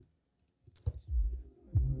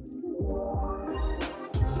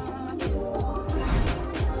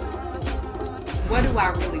what do I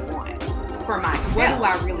really want for myself? What do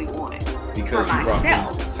I really want because for you brought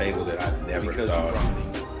myself? things to the table that I never thought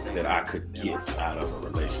that I could get out of a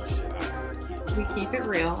relationship. We keep it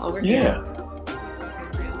real over Yeah. here.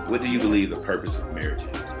 What do you believe the purpose of marriage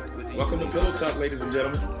is? Welcome to Pillow Talk, ladies and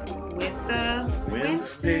gentlemen. With the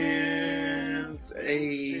Winstons.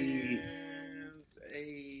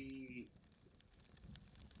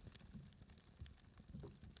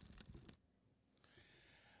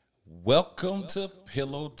 Welcome to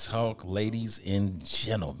Pillow Talk, ladies and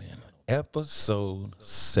gentlemen, episode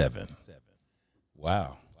 7.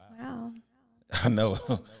 Wow. I know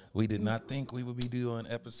we did not think we would be doing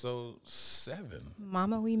episode 7.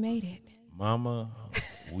 Mama, we made it. Mama,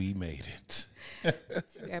 we made it. To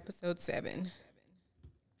episode 7.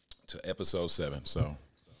 To episode 7. So,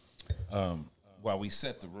 while we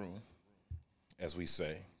set the room, as we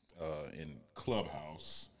say, in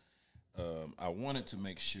Clubhouse, I wanted to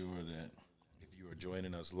make sure that if you are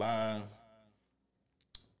joining us live,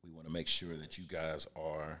 we want to make sure that you guys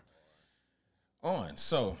are on.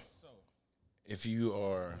 So, if you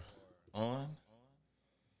are on,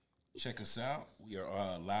 check us out. We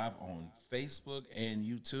are live on Facebook and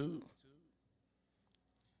YouTube.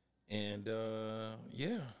 And,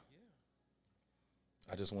 yeah,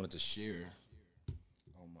 I just wanted to share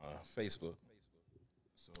on my Facebook.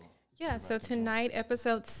 Yeah, so tonight,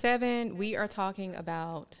 episode 7, we are talking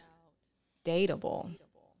about Dateable.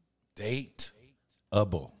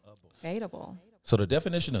 Dateable. Dateable. So the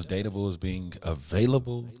definition of dateable is being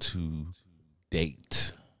available to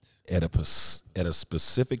date at a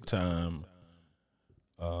specific time,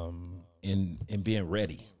 in being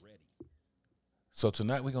ready. So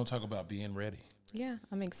tonight we're gonna talk about being ready. Yeah,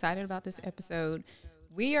 I'm excited about this episode.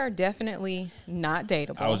 We are definitely not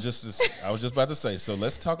dateable. I was just about to say. So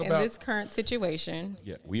let's talk about this current situation.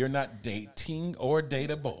 Yeah, we are not dating or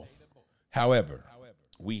dateable. However,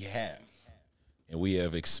 we have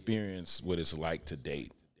experienced what it's like to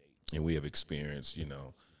date, and we have experienced,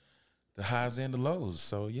 the highs and the lows.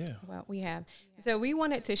 So yeah. Well, we have. So we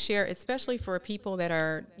wanted to share, especially for people that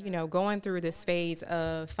are, going through this phase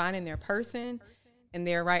of finding their person, and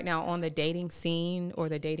they're right now on the dating scene or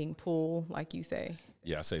the dating pool, like you say.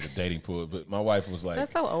 Yeah, I say the dating pool, but my wife was like,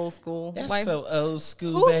 "That's so old school." That's like, so old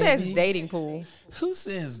school. Who baby. says dating pool? Who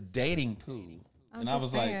says dating pool? And I was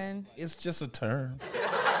saying. like, it's just a term.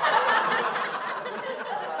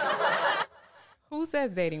 Who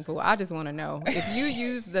says dating pool? I just want to know. If you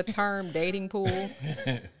use the term dating pool.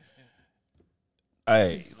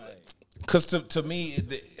 Because to me,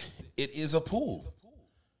 it is a pool.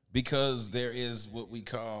 Because there is what we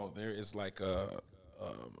call, there is like a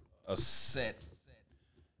set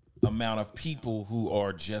amount of people who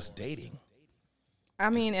are just dating.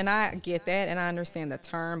 I mean, and I get that, and I understand the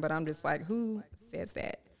term, but I'm just like, who says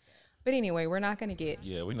that? But anyway, we're not going to get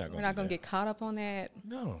get caught up on that.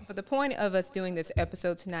 No. But the point of us doing this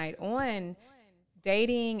episode tonight on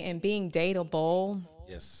dating and being dateable,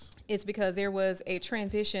 yes, is because there was a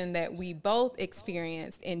transition that we both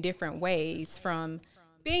experienced in different ways, from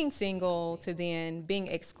being single to then being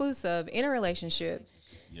exclusive in a relationship.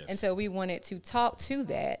 Yes. And so we wanted to talk to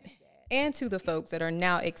that and to the folks that are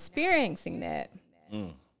now experiencing that.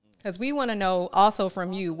 Because we want to know also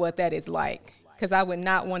from you what that is like. Because I would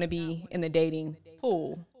not want to be in the dating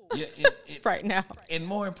pool right now. And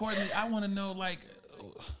more importantly, I want to know,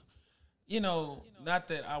 not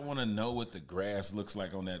that I want to know what the grass looks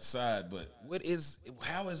like on that side, but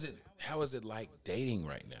how is it like dating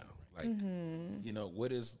right now? Like,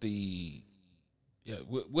 what is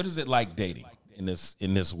what is it like dating in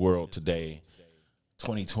this world today,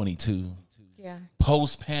 2022? Yeah.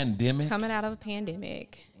 Post-pandemic. Coming out of a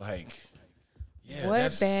pandemic. That's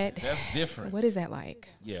different. What is that like?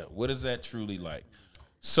 Yeah, what is that truly like?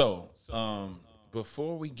 So,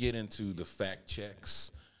 before we get into the fact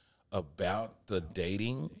checks about the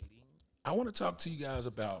dating, I want to talk to you guys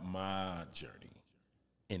about my journey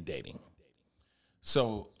in dating.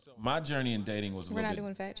 So, my journey in dating was We're not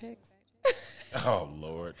doing fact checks? Oh,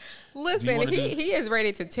 Lord. Listen, he is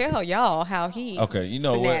ready to tell y'all how he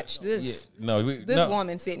snatched this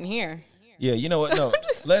woman sitting here. Yeah, you know what? No,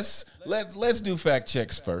 let's do fact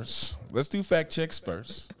checks first. Let's do fact checks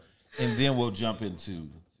first, and then we'll jump into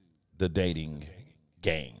the dating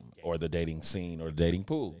game or the dating scene or the dating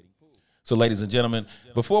pool. So, ladies and gentlemen,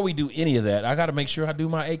 before we do any of that, I got to make sure I do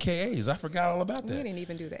my AKAs. I forgot all about that. We didn't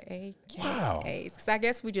even do the AKAs. Wow. Because I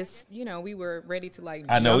guess we just, we were ready to we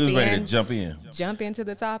was ready to jump in. Jump into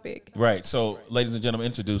the topic. Right. So, ladies and gentlemen,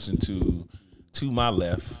 introducing to my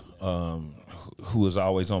left, who is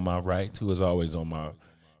always on my right, who is always on my,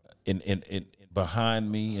 in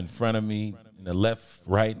behind me, in front of me, in the left,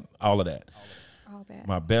 right, all of that. All that.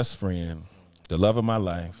 my best friend, the love of my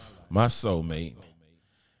life, my soulmate.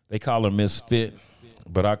 They call her Miss Fit,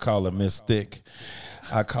 but I call her Miss Thick.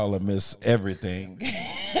 I call her Miss Everything.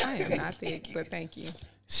 I am not thick, but thank you.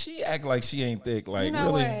 She act like she ain't thick. Like, You know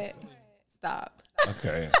really? what? Stop.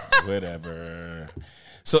 Okay, whatever.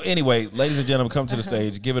 So anyway, ladies and gentlemen, come to the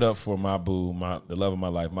stage. Give it up for my boo, the love of my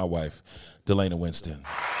life, my wife, Delana Winston.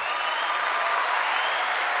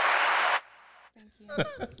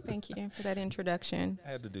 Thank you for that introduction.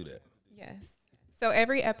 I had to do that. Yes. So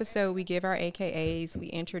every episode we give our AKAs, we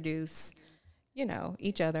introduce,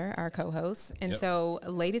 each other, our co-hosts. And so,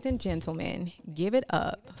 ladies and gentlemen, give it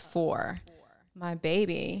up for my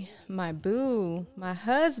baby, my boo, my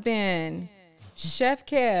husband, Chef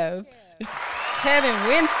Kevin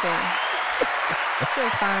Winston. It's your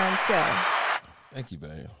fine self. Thank you,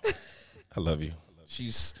 babe. I love you.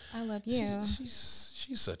 I love you.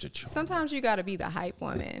 She's such a charm. Sometimes you got to be the hype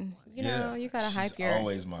woman. You know, you got to hype your.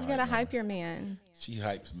 Always my. You got to hype your man. She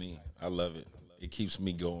hypes me. I love it. It keeps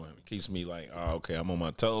me going. It keeps me like, oh, okay, I'm on my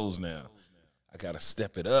toes now. I got to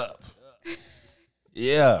step it up.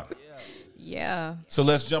 Yeah. Yeah. So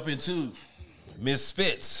let's jump into Miss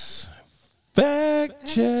Fitz. Fact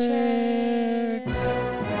checks.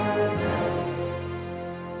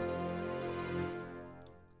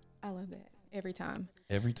 I love that every time.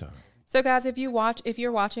 Every time. So, guys, if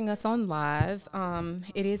you're watching us on live,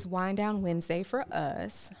 it is Wine Down Wednesday for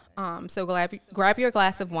us. So grab your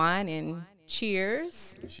glass of wine and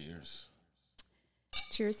cheers.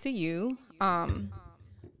 Cheers to you.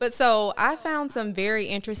 But so I found some very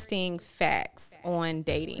interesting facts on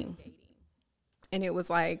dating, and it was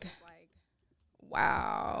like,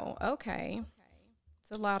 wow, okay.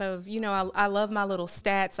 It's a lot of, I love my little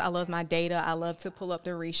stats. I love my data. I love to pull up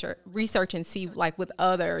the research and see like what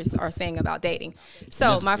others are saying about dating.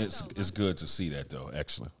 So it's good to see that though,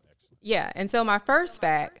 actually. Yeah. And so my first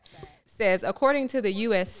fact says, according to the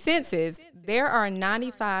U.S. Census, there are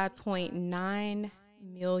 95.9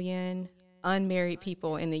 million unmarried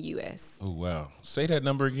people in the U.S. Oh, wow. Say that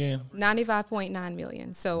number again. 95.9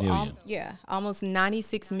 million. So, almost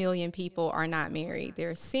 96 million people are not married.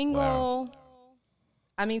 They're single. Wow.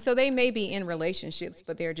 I mean, so they may be in relationships,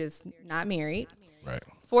 but they're just not married. Right.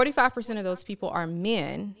 45% of those people are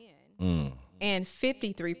men, and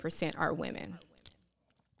 53% are women.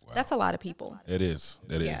 Wow. That's a lot of people. It is.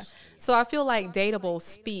 That is. So I feel like Dateable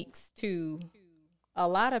speaks to a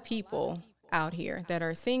lot of people out here that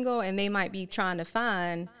are single, and they might be trying to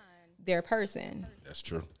find their person. That's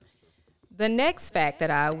true. The next fact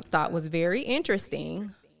that I thought was very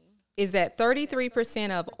interesting is that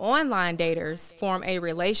 33% of online daters form a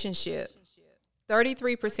relationship,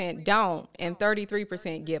 33% don't, and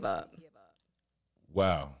 33% give up.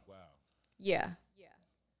 Wow. Yeah.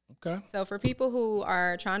 Okay. So for people who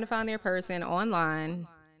are trying to find their person online,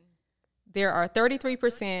 there are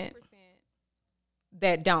 33%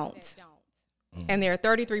 that don't, and there are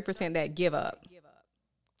 33% that give up.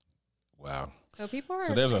 Wow. So people are.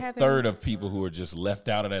 So there's a third of people who are just left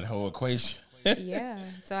out of that whole equation. Yeah.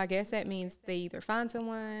 So I guess that means they either find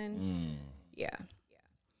someone. Yeah.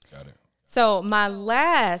 Got it. So my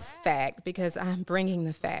last fact, because I'm bringing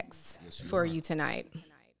the facts for you tonight,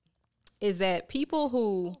 is that people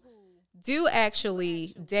who do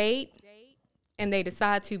actually date and they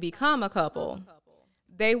decide to become a couple,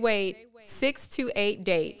 they wait 6 to 8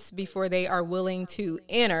 dates before they are willing to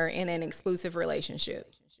enter in an exclusive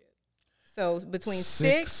relationship. So between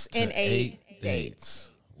 6 and 8 dates.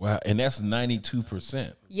 Wow, and that's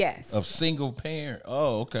 92%. Yes. Of single parent.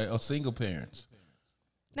 Oh, okay. Of single parents.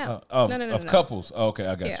 No. No. Couples. Oh, okay,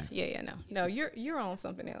 I got you. Yeah. No, you're on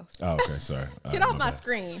something else. Oh, okay. Sorry. Get off my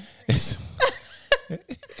screen.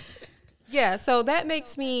 Yeah. So that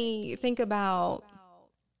makes me think about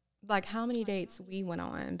like how many dates we went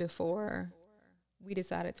on before we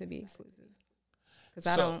decided to be exclusive.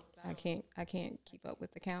 Because I can't keep up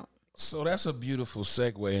with the count. So that's a beautiful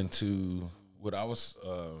segue into what I was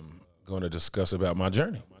going to discuss about my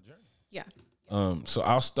journey. Yeah. So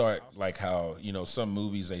I'll start like how, some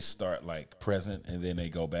movies, they start like present and then they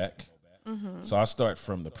go back. Mm-hmm. So I'll start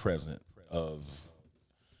from the present of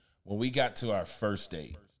when we got to our first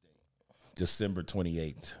date, December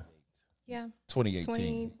 28th. Yeah.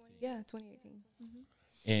 2018. 2018.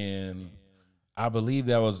 Mm-hmm. And I believe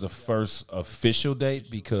that was the first official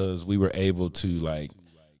date because we were able to like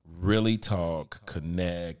really talk,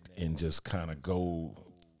 connect, and just kind of go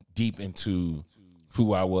deep into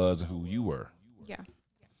who I was and who you were. Yeah.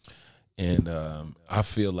 And I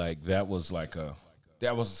feel like that was like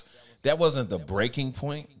that wasn't the breaking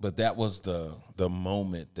point, but that was the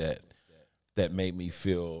moment that made me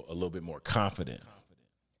feel a little bit more confident.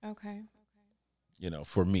 Okay.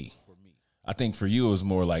 for me. I think for you, it was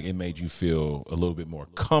more like it made you feel a little bit more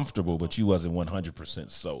comfortable, but you wasn't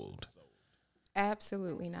 100% sold.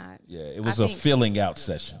 Absolutely not. Yeah, it was a filling out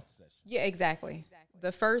session. Yeah, exactly.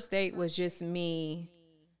 The first date was just me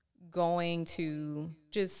going to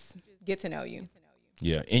just get to know you.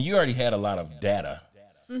 Yeah, and you already had a lot of data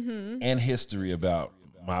and history about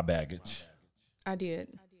my baggage. I did.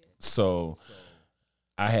 So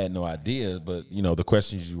I had no idea, but, the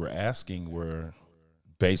questions you were asking were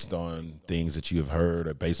based on things that you have heard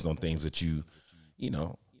or based on things that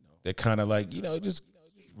that kind of like, just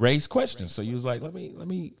raise questions. So you was like, let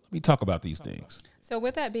me talk about these things. So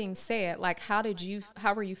with that being said, like, how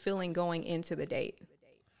were you feeling going into the date?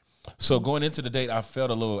 So going into the date, I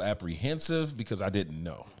felt a little apprehensive because I didn't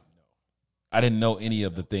know. I didn't know any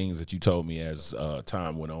of the things that you told me as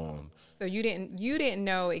time went on. So you didn't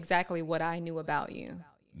know exactly what I knew about you.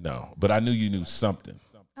 No, but I knew you knew something.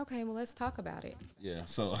 Okay, well, let's talk about it. Yeah,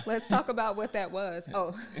 so let's talk about what that was.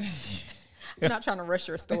 Oh, I'm not trying to rush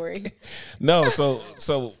your story. No, so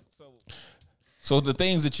the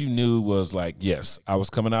things that you knew was like, yes, I was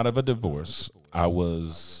coming out of a divorce. I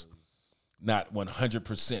was not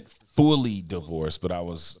 100% fully divorced, but I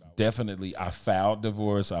was definitely, I filed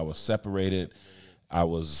divorce. I was separated. I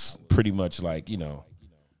was pretty much like,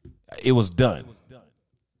 it was done.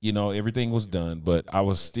 Everything was done, but I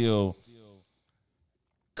was still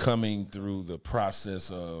coming through the process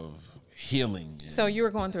of healing. So you were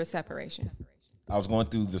going through a separation. I was going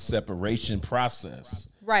through the separation process.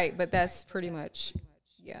 Right, but that's pretty much,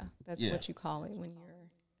 that's what you call it when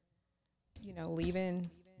you're, leaving.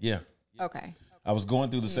 Yeah. Okay. I was going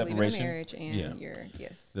through the separation. Marriage and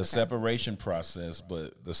the separation process,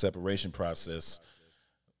 but the separation process,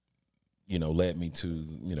 led me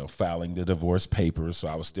to, filing the divorce papers. So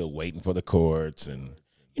I was still waiting for the courts and,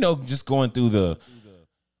 just going through the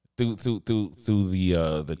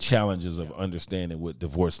challenges of understanding what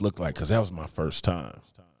divorce looked like, because that was my first time.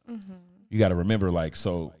 Mm-hmm. You got to remember,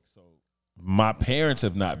 so my parents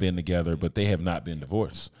have not been together, but they have not been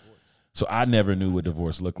divorced. So I never knew what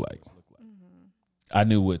divorce looked like. Mm-hmm. I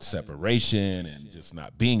knew what separation and just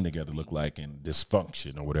not being together looked like, and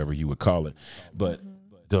dysfunction or whatever you would call it. But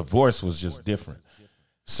divorce was just different.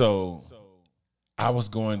 So I was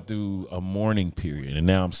going through a mourning period, and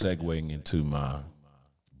now I'm segueing into my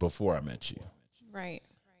before I met you. Right.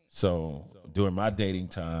 So during my dating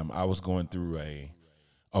time, I was going through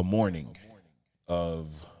a mourning of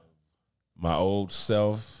my old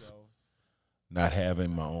self, not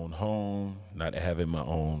having my own home, not having my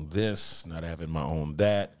own this, not having my own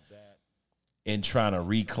that, and trying to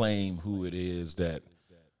reclaim who it is that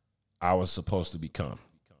I was supposed to become.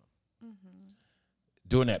 Mm-hmm.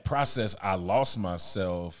 During that process, I lost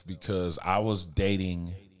myself because I was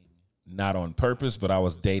dating not on purpose, but I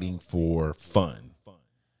was dating for fun.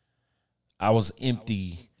 I was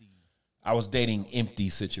empty. I was dating empty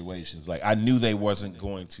situations. Like, I knew they wasn't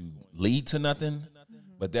going to lead to nothing,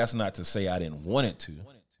 but that's not to say I didn't want it to.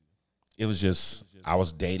 It was just, I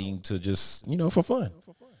was dating to just, for fun.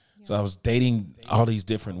 So I was dating all these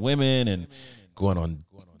different women and going on,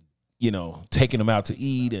 taking them out to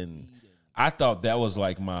eat. And I thought that was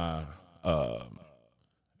like my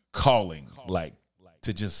calling, like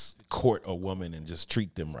to just court a woman and just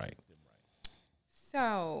treat them right.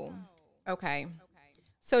 So, okay.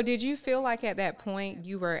 So did you feel like at that point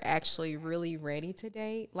you were actually really ready to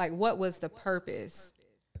date? Like, what was the purpose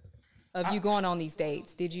of you going on these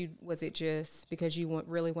dates? Was it just because you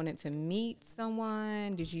really wanted to meet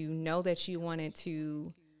someone? Did you know that you wanted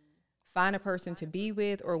to find a person to be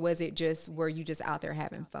with, or was it just, were you just out there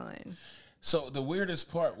having fun? So the weirdest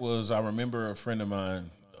part was, I remember a friend of mine,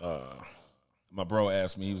 my bro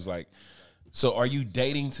asked me, he was like, so are you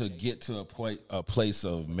dating to get to a place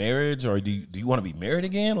of marriage, or do you want to be married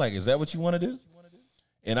again? Like, is that what you want to do?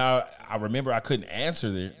 And I remember I couldn't answer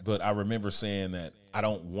it, but I remember saying that I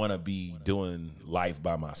don't want to be doing life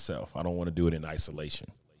by myself. I don't want to do it in isolation.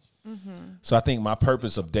 Mm-hmm. So I think my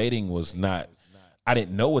purpose of dating was not, I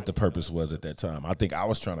didn't know what the purpose was at that time. I think I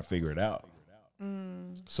was trying to figure it out.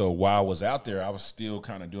 So while I was out there, I was still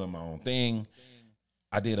kind of doing my own thing.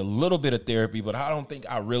 I did a little bit of therapy, but I don't think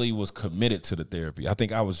I really was committed to the therapy. I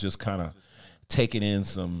think I was just kind of taking in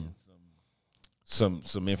some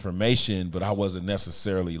information, but I wasn't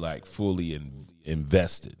necessarily like fully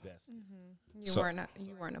invested. Mm-hmm.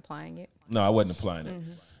 You weren't applying it. No, I wasn't applying it.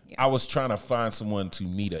 Mm-hmm. Yeah. I was trying to find someone to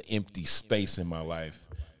meet an empty space in my life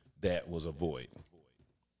that was a void.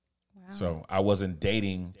 Wow. So I wasn't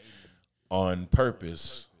dating on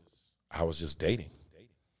purpose. I was just dating.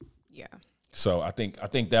 Yeah. So I think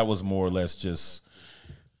that was more or less just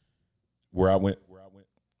where I went.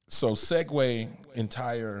 So segue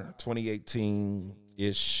entire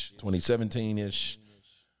 2018-ish, 2017-ish,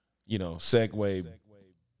 segue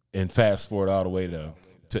and fast forward all the way to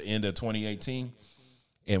end of 2018.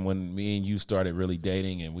 And when me and you started really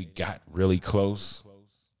dating and we got really close,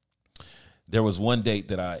 there was one date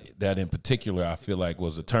that in particular I feel like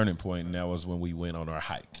was a turning point, and that was when we went on our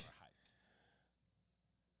hike.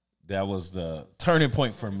 That was the turning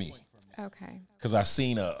point for me. Okay. Because I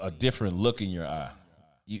seen a different look in your eye.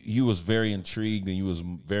 You was very intrigued, and you was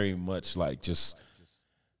very much like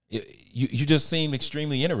you just seemed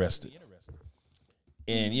extremely interested.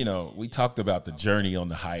 And, we talked about the journey on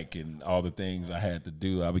the hike and all the things I had to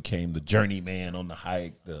do. I became the journeyman on the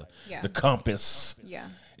hike, the compass,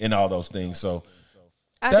 and all those things. So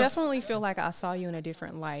I definitely feel like I saw you in a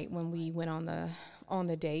different light when we went on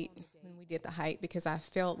the date, when we did the hike, because I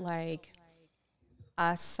felt like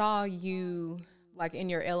I saw you like in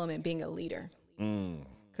your element being a leader.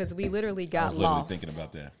 Because we literally got I was literally lost. thinking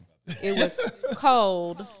about that. It was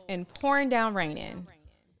cold and pouring down raining.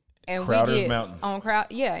 And Crowder's Mountain.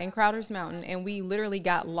 In Crowder's Mountain, and we literally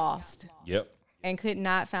got lost. Yep. And could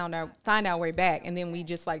not find our way back, and then we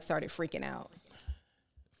just like started freaking out.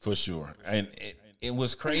 For sure. And it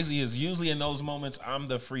what's crazy is usually in those moments I'm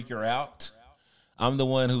the freaker out. I'm the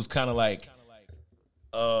one who's kind of like,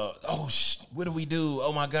 what do we do?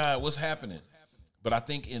 Oh my God, what's happening? But I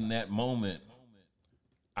think in that moment,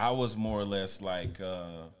 I was more or less like,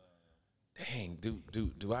 dang,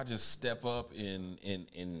 do I just step up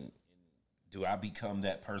and do I become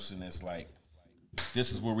that person that's like,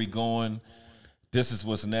 this is where we going, this is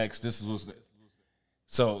what's next, this is what's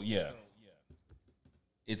so yeah.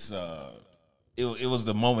 It's it was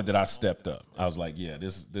the moment that I stepped up. I was like, yeah,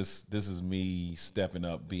 this is me stepping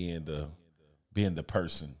up, being the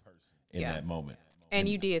person in that moment. And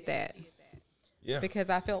you did that. Yeah. Because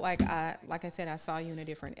I felt like I said, I saw you in a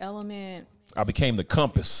different element. I became the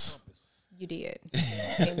compass. You did.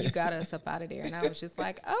 And you got us up out of there. And I was just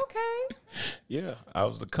like, okay. Yeah, I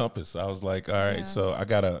was the compass. I was like, all right, so I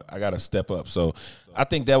gotta step up. So I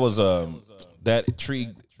think that was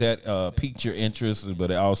that piqued your interest, but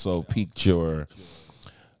it also piqued your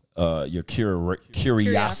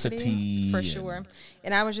curiosity. For sure.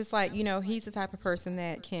 And I was just like, he's the type of person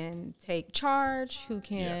that can take charge, who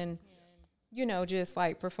can, just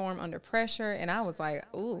like perform under pressure. And I was like,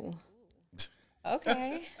 ooh,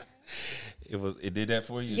 okay. It did that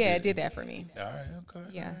for you? Yeah, it did that for me. All right, okay.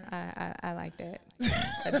 Yeah, I like that.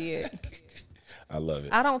 I did. I love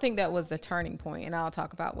it. I don't think that was the turning point, and I'll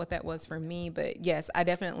talk about what that was for me. But yes, I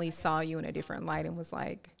definitely saw you in a different light and was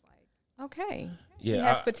like, okay, he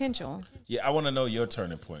has potential. Yeah, I want to know your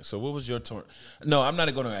turning point. So what was your turn? No, I'm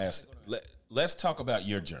not going to ask. Let's talk about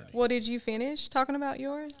your journey. Well, did you finish talking about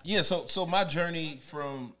yours? Yeah, so my journey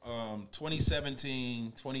from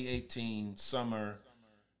 2017, 2018 summer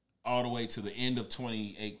all the way to the end of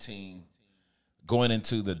 2018, going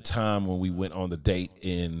into the time when we went on the date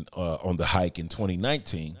on the hike in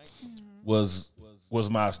 2019, was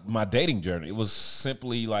my dating journey. It was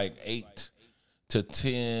simply like 8 to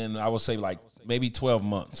 10, I would say like maybe 12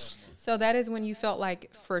 months. So that is when you felt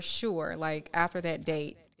like for sure, like after that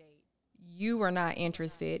date, you were not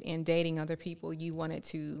interested in dating other people. You wanted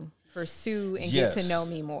to pursue and get to know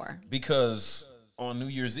me more. Because on New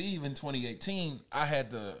Year's Eve in 2018, I had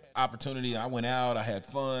the opportunity. I went out. I had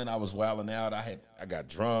fun. I was wilding out. I got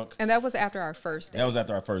drunk. And that was after our first date. That was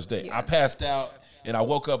after our first date. Yeah. I passed out, and I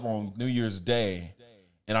woke up on New Year's Day,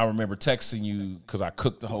 and I remember texting you because I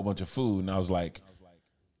cooked a whole bunch of food, and I was like,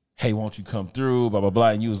 hey, won't you come through, blah, blah, blah.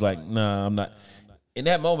 And you was like, nah, I'm not. In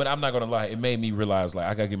that moment, I'm not going to lie, it made me realize, like,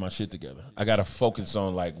 I got to get my shit together. I got to focus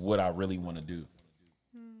on, like, what I really want to do.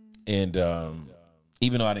 And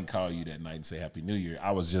even though I didn't call you that night and say Happy New Year,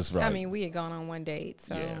 I was just right. I mean, we had gone on one date,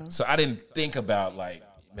 so. Yeah. So I didn't think about, like,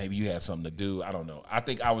 maybe you had something to do. I don't know. I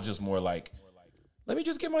think I was just more like, let me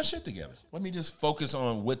just get my shit together. Let me just focus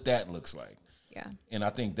on what that looks like. Yeah. And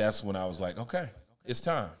I think that's when I was like, okay, it's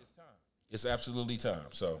time. It's absolutely time.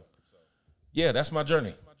 So, yeah, that's my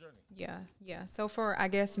journey. Yeah. So for, I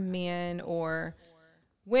guess, men or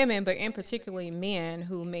women, but in particularly men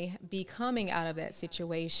who may be coming out of that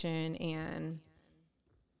situation and,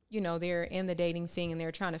 they're in the dating scene and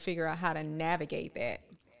they're trying to figure out how to navigate that.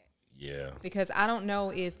 Yeah. Because I don't know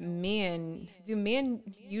if men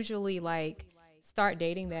usually like start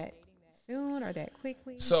dating that soon or that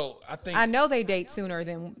quickly? So I know they date sooner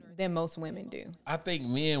than most women do. I think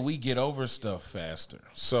men, we get over stuff faster.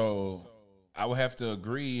 So I would have to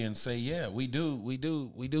agree and say, yeah, we do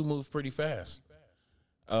move pretty fast.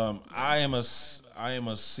 I am a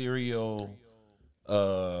serial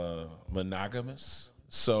monogamous,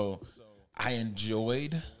 so I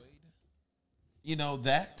enjoyed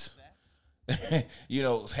that.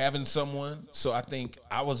 Having someone. So I think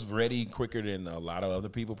I was ready quicker than a lot of other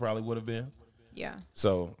people probably would have been. Yeah.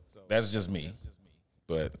 So that's just me.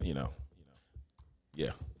 But,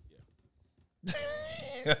 yeah.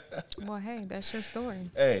 Well, hey, that's your story.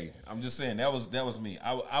 Hey, I'm just saying that was me.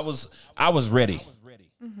 I was ready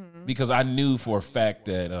because I knew for a fact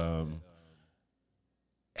that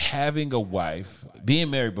having a wife, being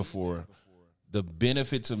married before, the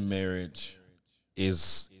benefits of marriage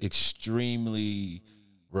is extremely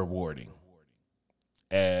rewarding,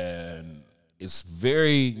 and it's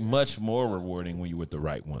very much more rewarding when you're with the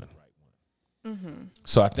right one.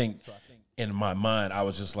 So I think in my mind, I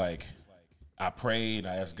was just like, I prayed,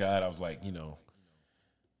 I asked God, I was like,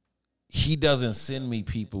 he doesn't send me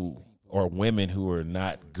people or women who are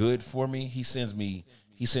not good for me. He sends me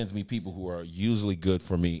people who are usually good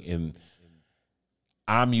for me, and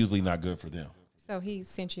I'm usually not good for them. So he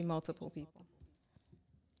sent you multiple people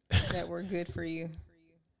that were good for you.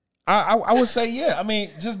 I would say, yeah. I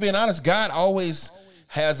mean, just being honest, God always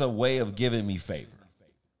has a way of giving me favor.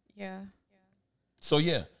 Yeah. So,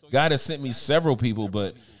 yeah, God has sent me several people,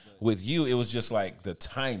 but with you, it was just like the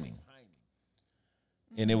timing.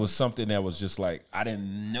 And it was something that was just like, I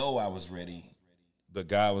didn't know I was ready. But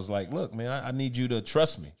God was like, look, man, I need you to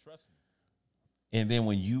trust me. And then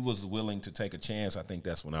when you was willing to take a chance, I think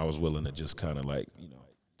that's when I was willing to just kind of like,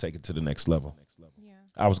 take it to the next level. Yeah.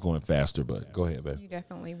 I was going faster, but go ahead, babe. You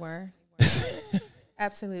definitely were.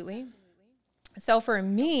 Absolutely. So for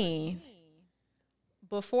me,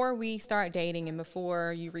 before we start dating and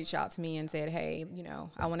before you reached out to me and said, hey,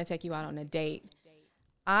 I want to take you out on a date,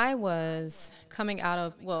 I was coming out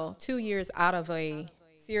of, 2 years out of a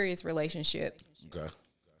serious relationship. Okay.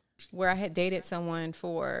 Where I had dated someone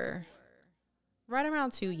for right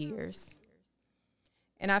around 2 years.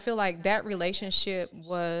 And I feel like that relationship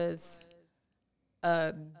was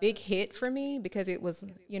a big hit for me because it was,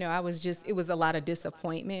 it was a lot of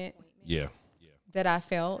disappointment. Yeah. That I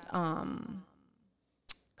felt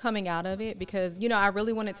coming out of it because, I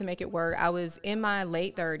really wanted to make it work. I was in my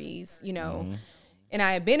late 30s, and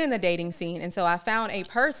I had been in the dating scene. And so I found a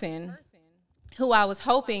person who I was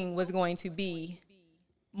hoping was going to be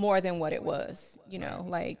more than what it was,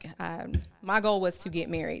 my goal was to get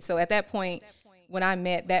married. So at that point, when I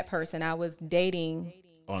met that person, I was dating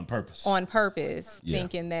on purpose, yeah.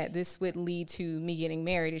 Thinking that this would lead to me getting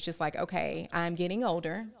married. It's just like, okay, I'm getting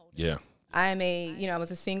older. Yeah. I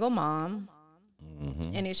was a single mom,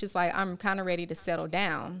 and it's just like, I'm kind of ready to settle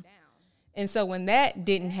down. And so when that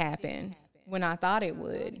didn't happen, when I thought it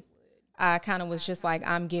would, I kind of was just like,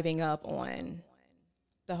 I'm giving up on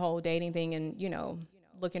the whole dating thing and,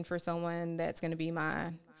 looking for someone that's going to be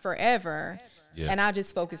my forever. Yeah. And I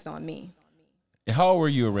just focused on me. And how old were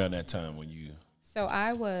you around that time when you? So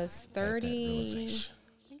I was 30.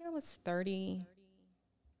 I think I was 30,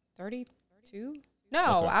 32.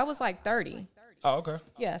 No, okay. I was like 30. Oh, okay.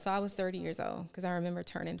 Yeah, so I was 30 years old because I remember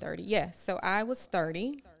turning 30. Yeah, so I was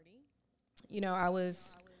 30. I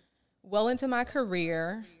was well into my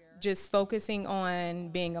career, just focusing on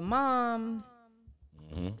being a mom.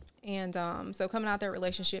 And so coming out that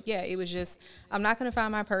relationship, yeah, it was just, I'm not going to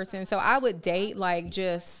find my person. So I would date like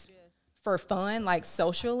just for fun, like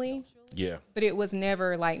socially. Yeah. But it was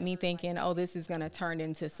never like me thinking, oh, this is going to turn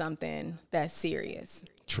into something that's serious.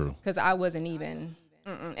 True. Because I wasn't even,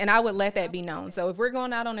 and I would let that be known. So if we're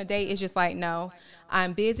going out on a date, it's just like, no,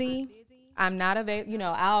 I'm busy. I'm not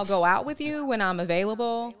available. I'll go out with you when I'm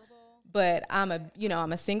available, but I'm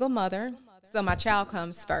a single mother. So my child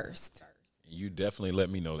comes first. You definitely let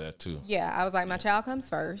me know that too. Yeah, I was like, my child comes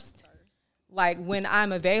first. Like when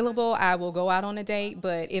I'm available, I will go out on a date.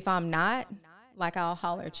 But if I'm not, like I'll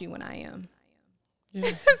holler at you when I am.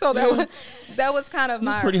 Yeah. So that was kind of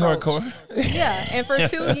my pretty approach. Hardcore. Yeah, and for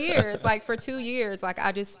 2 years,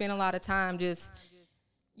 I just spent a lot of time just,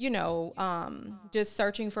 just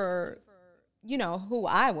searching for, who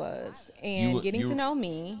I was and getting to know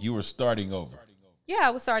me. You were starting over. Yeah, I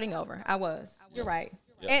was starting over. I was. You're right.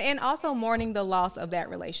 Yep. And also mourning the loss of that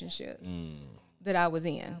relationship that I was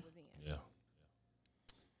in. Yeah.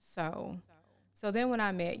 So then when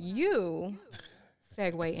I met you,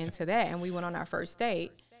 segue into that, and we went on our first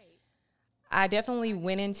date, I definitely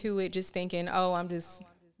went into it just thinking, oh, I'm just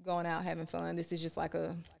going out having fun. This is just like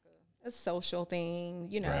a social thing,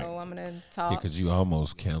 right. I'm going to talk. Yeah, because you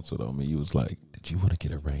almost canceled on me. You was like, did you want to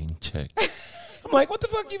get a rain check? I'm like, what the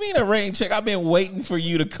fuck you mean a rain check? I've been waiting for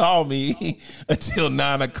you to call me until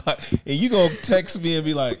 9 o'clock. And you gonna text me and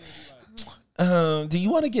be like, do you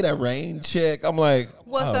want to get a rain check? I'm like,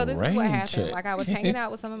 Well, so this is rain what happened. check. Like I was hanging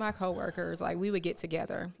out with some of my coworkers. Like we would get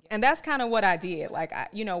together, and that's kind of what I did. Like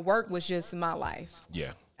work was just my life.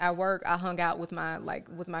 Yeah. At work, I hung out with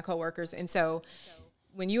my coworkers, and so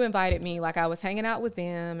when you invited me, like I was hanging out with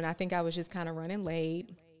them, and I think I was just kind of running late.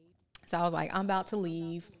 So I was like, I'm about to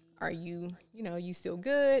leave. Are you, you still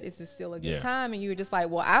good? Is this still a good time? And you were just like,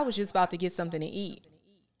 well, I was just about to get something to eat.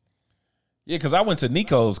 Yeah, because I went to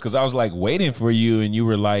Nico's because I was like waiting for you, and you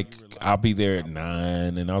were like, I'll be there at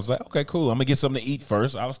 9. And I was like, okay, cool. I'm going to get something to eat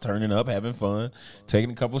first. I was turning up, having fun,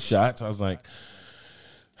 taking a couple shots. I was like,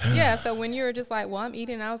 yeah, so when you were just like, well, I'm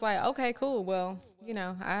eating, I was like, okay, cool. Well,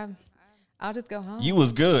 I'll just go home. you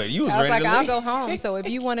was good. You was I was ready like, to I'll leave. go home. So if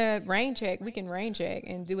you want to rain check, we can rain check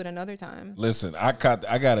and do it another time. Listen, I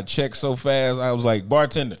got a check so fast. I was like,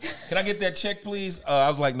 bartender, can I get that check, please? I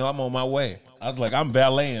was like, no, I'm on my way. I was like, I'm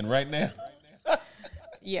valeting right now.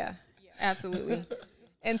 Yeah, absolutely.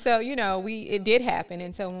 And so, it did happen.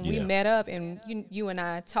 And so when we met up and you and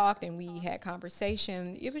I talked and we had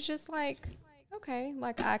conversation, it was just like, okay,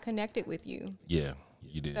 like I connected with you. Yeah,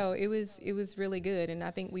 you did. So it was really good. And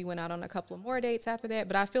I think we went out on a couple of more dates after that.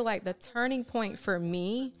 But I feel like the turning point for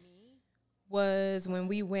me was when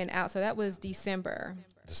we went out. So that was December.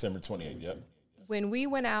 December 28th, yep. When we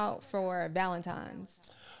went out for Valentine's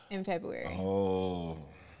in February. Oh,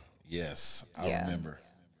 yes, I remember.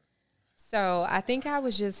 So I think I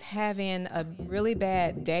was just having a really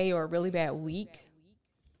bad day or a really bad week.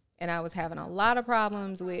 And I was having a lot of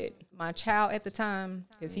problems with my child at the time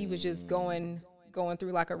because he was just going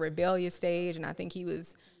through like a rebellious stage. And I think he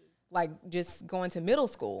was like just going to middle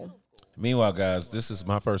school. Meanwhile, guys, this is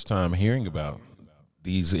my first time hearing about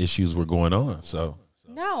these issues were going on. So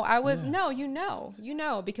No, I was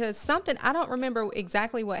because something, I don't remember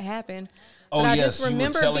exactly what happened. Oh, but I yes, just you were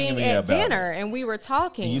remember telling being me at about dinner and we were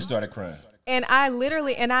talking. and you started crying. And I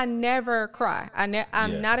never cry. I'm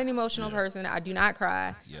not an emotional person. I do not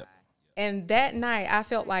cry. Yep. And that night, I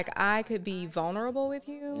felt like I could be vulnerable with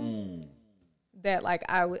you. That like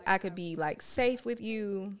I could be like safe with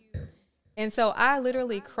you. And so I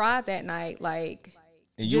literally cried that night, like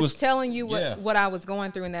And you just was telling you what I was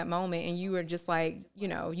going through in that moment. And you were just like,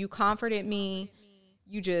 you comforted me.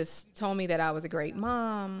 You just told me that I was a great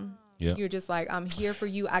mom. Yeah. You're just like, I'm here for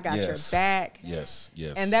you. I got your Yes. back. Yes.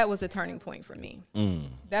 And that was a turning point for me.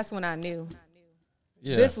 That's when I knew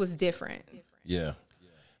Yeah. this was different. Yeah.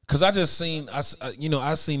 Because I just seen,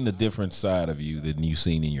 I seen the different side of you than you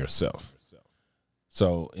seen in yourself.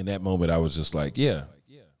 So in that moment, I was just like,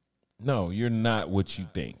 no, you're not what you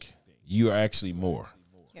think. You are actually more.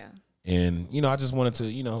 Yeah. And, I just wanted to,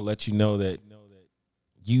 let you know that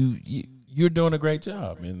you're doing a great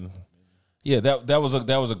job. And yeah, that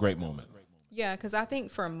was a great moment. Yeah, because I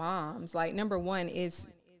think for moms, like number one is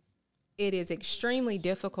it is extremely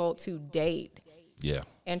difficult to date Yeah.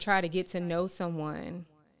 and try to get to know someone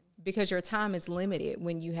because your time is limited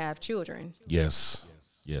when you have children. Yes.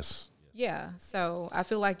 Yes. Yeah. So I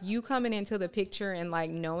feel like you coming into the picture and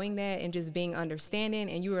like knowing that and just being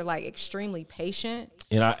understanding, and you were like extremely patient.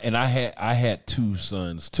 And I had 2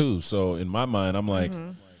 sons too. So in my mind, I'm like,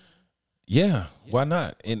 yeah, why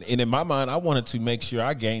not? And in my mind, I wanted to make sure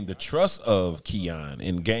I gained the trust of Keon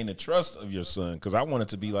and gain the trust of your son, because I wanted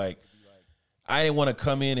to be like, I didn't want to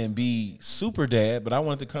come in and be super dad, but I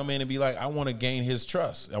wanted to come in and be like, I want to gain his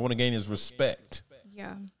trust. I want to gain his respect.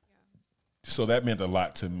 Yeah. So that meant a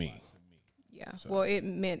lot to me. Yeah. Well, it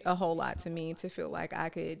meant a whole lot to me to feel like I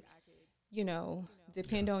could,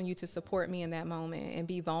 depend on you to support me in that moment and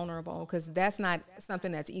be vulnerable, because that's not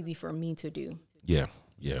something that's easy for me to do. Yeah.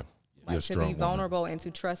 Yeah. You're a Like to strong be woman. vulnerable and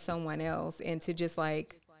to trust someone else and to just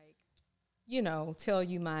like, tell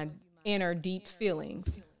you my inner deep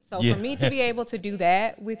feelings. So Yeah. for me to be able to do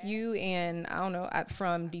that with you, and I don't know,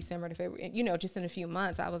 from December to February, just in a few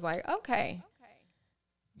months, I was like, okay,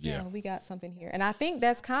 Yeah. we got something here. And I think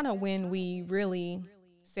that's kind of when we really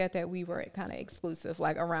said that we were kind of exclusive,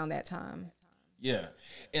 like around that time. Yeah.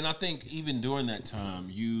 And I think even during that time,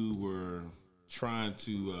 you were trying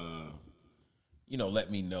to, let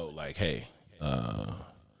me know, like, hey,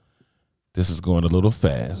 this is going a little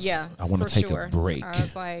fast. Yeah, I want for to take sure. a break. I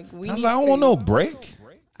was like, I don't want no break.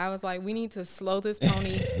 I was like, we need to slow this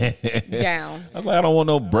pony down. I was like, I don't want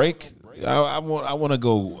no break. I want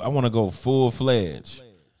to go full fledged.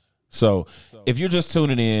 So if you're just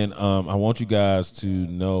tuning in, I want you guys to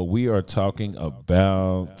know we are talking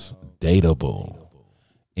about Dateable.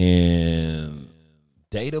 And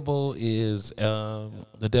Dateable is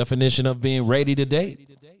the definition of being ready to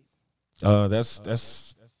date.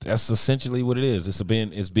 That's essentially what it is.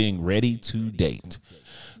 It's being ready to date.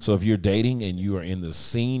 So if you're dating and you are in the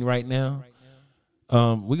scene right now,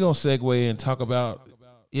 We're gonna segue and talk about,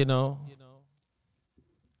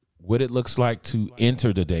 what it looks like to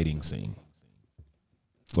enter the dating scene.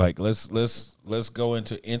 Like let's go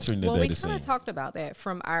into entering the Well, we dating kind scene. of talked about that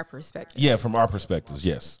from our perspective. Yeah, from our perspectives,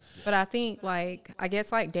 yes. But I think I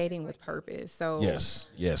guess dating with purpose. So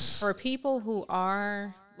Yes. for people who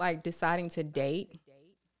are deciding to date,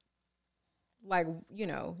 I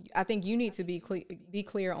think you need to be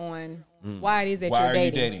clear on why it is that Why you're are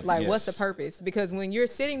you dating. dating? What's the Yes. purpose? Because when you're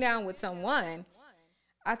sitting down with someone,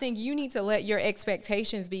 I think you need to let your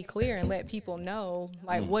expectations be clear and let people know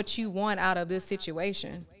what you want out of this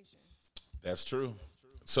situation. That's true.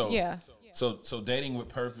 So Yeah. So dating with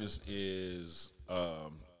purpose is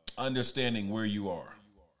understanding where you are.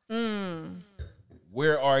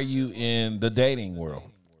 Where are you in the dating world?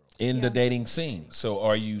 In the dating scene. So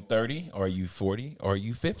are you 30? Are you 40? Are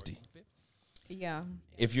you 50? Yeah.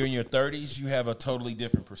 If you're in your 30s, you have a totally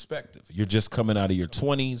different perspective. You're just coming out of your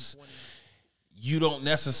 20s. You don't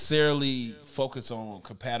necessarily focus on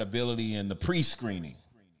compatibility and the pre-screening.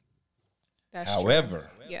 That's However,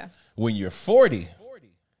 true. Yeah. when you're 40,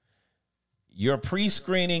 your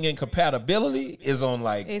pre-screening and compatibility is on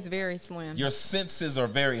It's very slim. your senses are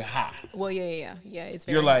very high. Well, yeah. It's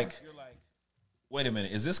very You're like, wait a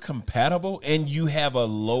minute, is this compatible? And you have a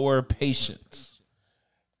lower patience.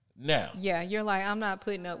 Now, yeah, you're like, I'm not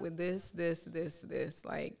putting up with this.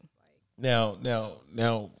 now,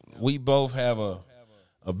 we both have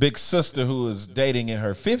a big sister who is dating in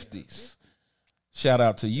her 50s. Shout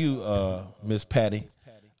out to you, Miss Patty.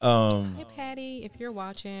 Hey, Patty, if you're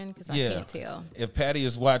watching, because I can't tell. If Patty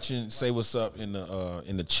is watching, say what's up in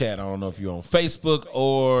the chat. I don't know if you're on Facebook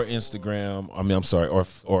or Instagram. I'm sorry, or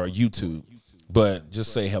YouTube, but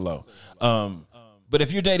just say hello. But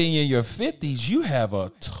if you're dating in your 50s, you have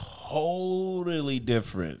a totally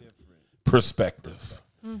different perspective.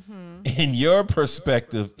 Mm-hmm. And your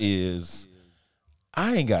perspective is,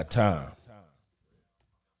 I ain't got time.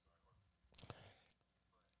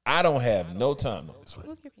 I don't have no time.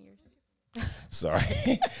 Move your fingers. Sorry.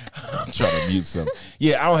 I'm trying to mute something.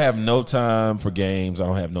 Yeah, I don't have no time for games. I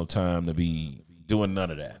don't have no time to be doing none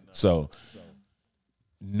of that. So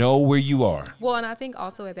know where you are. Well, and I think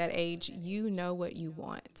also at that age, you know what you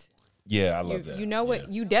want. Yeah, I love that. You know what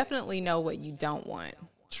you definitely know what you don't want.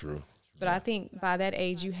 True. But I think by that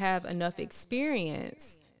age, you have enough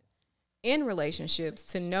experience in relationships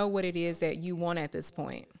to know what it is that you want at this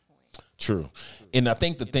point. True. And I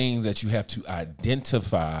think the things that you have to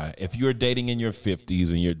identify, if you're dating in your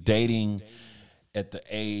 50s and you're dating at the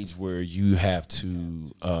age where you have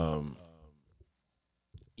to,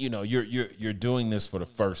 you're doing this for the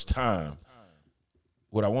first time,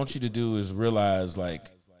 what I want you to do is realize,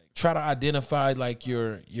 try to identify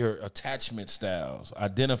your attachment styles,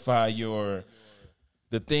 identify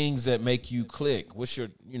the things that make you click. What's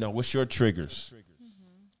your triggers?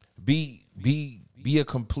 Be a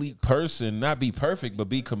complete person, not be perfect, but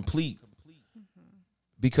be complete.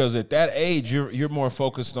 Because at that age, you're more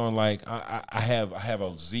focused on I have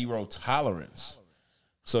a zero tolerance.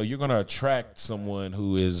 So you're gonna attract someone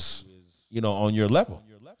who is, on your level.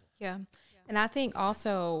 Yeah. And I think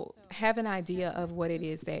also have an idea of what it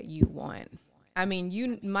is that you want. I mean,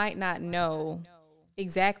 you might not know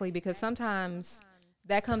exactly, because sometimes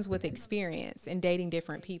that comes with experience in dating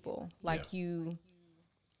different people.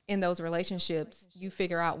 In those relationships, you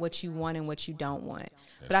figure out what you want and what you don't want.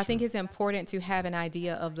 But I think it's important to have an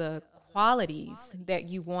idea of the qualities that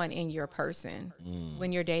you want in your person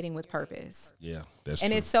when you're dating with purpose. Yeah, that's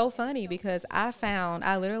and true. It's so funny because I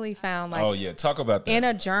literally found oh yeah, talk about that. In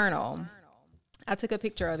a journal, I took a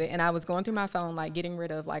picture of it and I was going through my phone, getting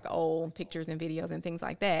rid of old pictures and videos and things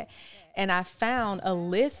like that. And I found a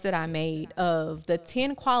list that I made of the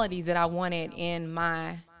 10 qualities that I wanted in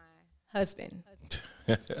my husband.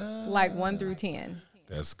 1 through 10.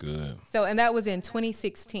 That's good. So, and that was in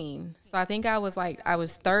 2016. So I think I was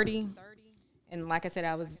 30. And like I said,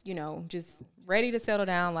 I was, just ready to settle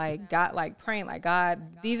down, God, praying, God,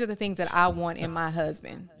 these are the things that I want in my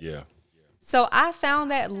husband. Yeah. So I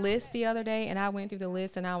found that list the other day and I went through the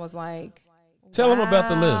list and I was like, tell them about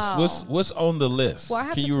the wow. list. What's on the list? Well, I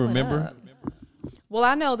have Can to you pull it remember? up. Well,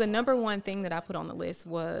 I know the number one thing that I put on the list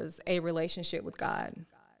was a relationship with God.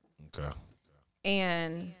 Okay.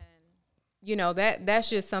 And, that's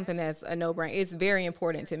just something that's a no-brainer. It's very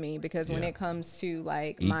important to me because when it comes to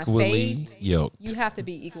my equally faith, yoked. you have to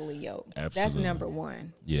be equally yoked. Absolutely. That's number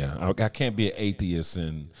one. Yeah. I can't be an atheist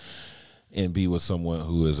and be with someone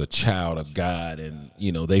who is a child of God and,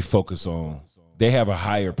 they have a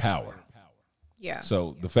higher power. Yeah.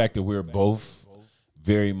 So the fact that we're both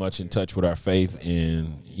very much in touch with our faith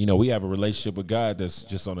and, we have a relationship with God that's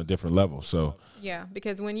just on a different level. So Yeah,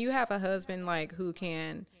 because when you have a husband like who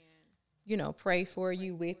can, pray for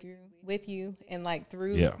you with you and like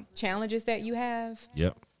through Yeah. challenges that you have,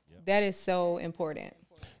 Yep. that is so important.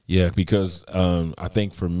 Yeah, because I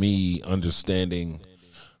think for me, understanding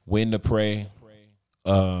when to pray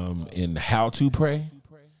and how to pray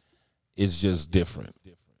is just different.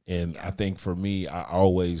 And I think for me, I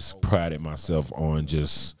always prided myself on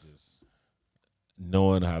just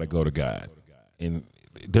knowing how to go to God. And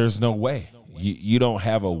there's no way. You don't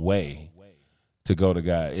have a way to go to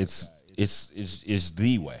God. It's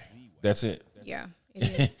the way. That's it. Yeah,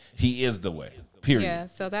 it is. He is the way. Period. Yeah,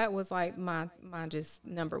 so that was like my just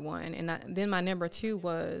number one. And then my number two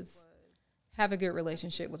was have a good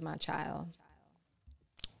relationship with my child.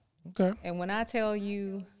 Okay. And when I tell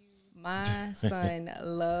you my son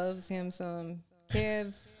loves him some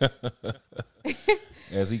Kev,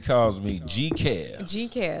 As he calls me, G Kev. G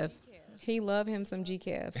Kev, he love him some G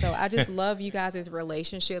Kev. So I just love you guys'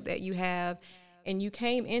 relationship that you have. And you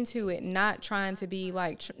came into it not trying to be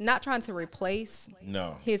like, not trying to replace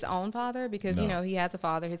his own father because, he has a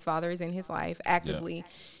father. His father is in his life, actively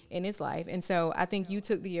in his life. And so I think you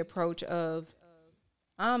took the approach of,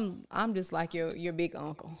 I'm just like your big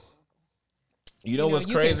uncle. You know what's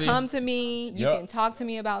crazy? You can come to me. You can talk to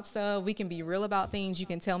me about stuff. We can be real about things. You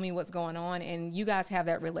can tell me what's going on. And you guys have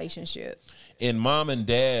that relationship. And mom and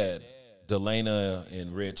dad, Delana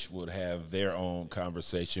and Rich, would have their own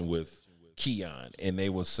conversation with Keon, and they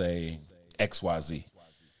would say XYZ.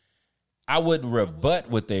 I wouldn't rebut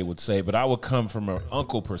what they would say, but I would come from an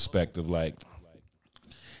uncle perspective, like,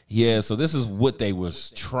 yeah, so this is what they was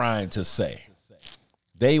trying to say.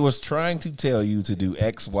 They was trying to tell you to do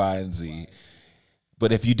X, Y, and Z,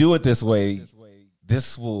 but if you do it this way,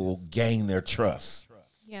 this will gain their trust.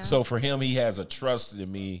 Yeah. So for him, he has a trust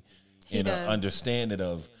in me and an understanding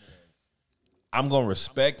of, I'm going to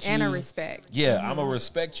respect you. And a respect. Yeah, I'm going to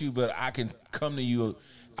respect you, but I can come to you.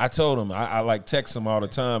 I told him, I like text him all the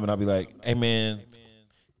time, and I'll be like, hey, man,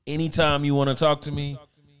 anytime you want to talk to me,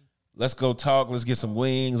 let's go talk. Let's get some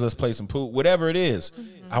wings. Let's play some pool. Whatever it is,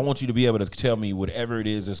 I want you to be able to tell me whatever it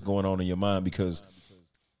is that's going on in your mind because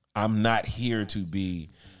I'm not here to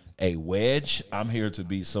be a wedge. I'm here to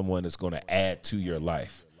be someone that's going to add to your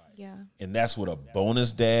life. Yeah. And that's what a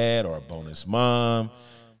bonus dad or a bonus mom.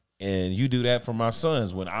 And you do that for my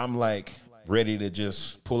sons. When I'm like ready to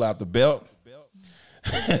just pull out the belt,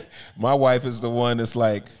 my wife is the one that's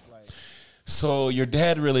like, so your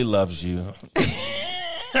dad really loves you.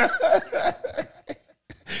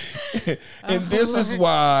 And this is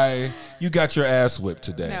why you got your ass whipped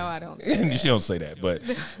today. No, I don't. She don't say that, but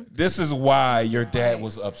this is why your dad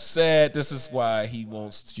was upset. This is why he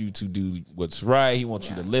wants you to do what's right. He wants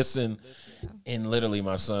you to listen. And literally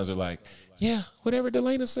my sons are like, yeah, whatever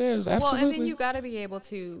Delana says, absolutely. Well, and then you got to be able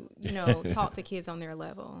to, talk to kids on their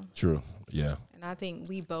level. True, yeah. And I think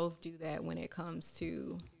we both do that when it comes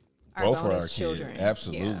to Both our for bonus our children. kids,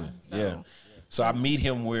 absolutely, yeah. So I meet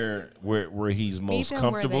him where he's most meet them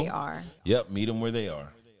comfortable. where they are. Yep, meet them where they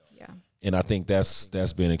are. Yeah. And I think that's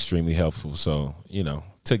been extremely helpful. So,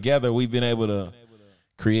 together we've been able to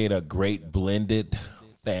create a great blended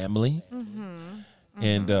family. Mm-hmm.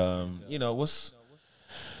 And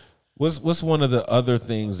what's one of the other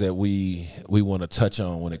things that we want to touch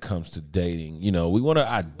on when it comes to dating? We want to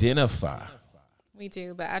identify. We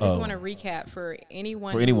do, but I just want to recap for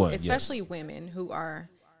anyone, especially women who are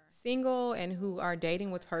single and who are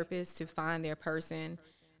dating with purpose to find their person.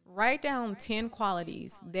 Write down 10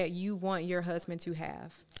 qualities that you want your husband to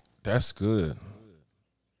have. That's good.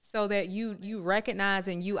 So that you recognize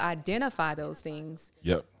and you identify those things.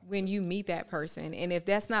 Yep. When you meet that person. And if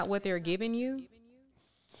that's not what they're giving you,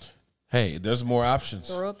 hey, there's more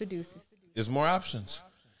options. throw up the deuces. There's more options.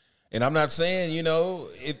 And I'm not saying,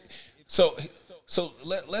 so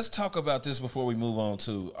let's talk about this before we move on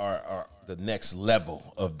to the next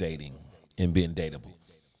level of dating and being dateable.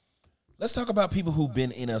 Let's talk about people who've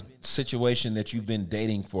been in a situation that you've been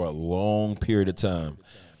dating for a long period of time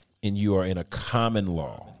and you are in a common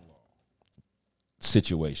law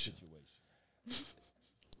situation.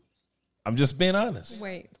 I'm just being honest.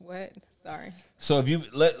 Wait, what? Sorry. So if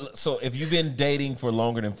you've been dating for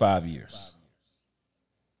longer than 5 years,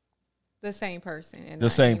 the same person, and the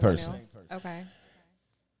not same anyone person. else? Okay.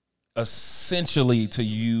 Essentially, to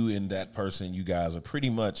you and that person, you guys are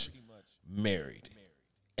pretty much married.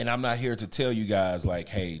 And I'm not here to tell you guys like,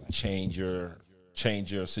 hey, change your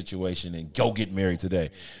situation and go get married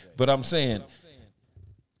today. But I'm saying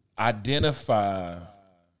identify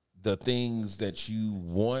the things that you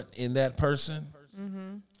want in that person.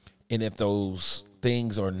 Mm-hmm. And if those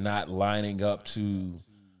things are not lining up to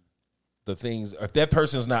the things, if that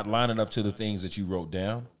person's not lining up to the things that you wrote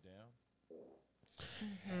down,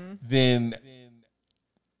 then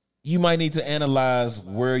you might need to analyze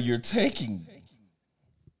where you're taking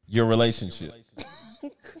your relationship.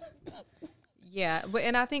 Yeah, but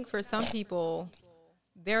and I think for some people,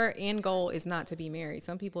 their end goal is not to be married.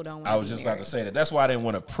 Some people don't want to I was be just married. about to say that. That's why I didn't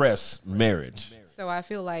want to press marriage. So I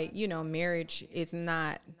feel like, marriage is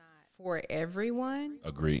not for everyone,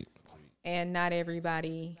 Agreed. and not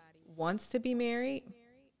everybody wants to be married.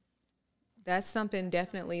 That's something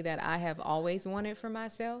definitely that I have always wanted for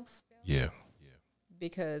myself, Yeah.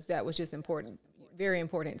 because that was just important, very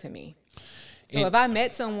important to me. So if I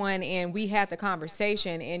met someone and we had the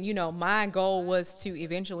conversation and, my goal was to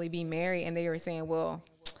eventually be married, and they were saying, well,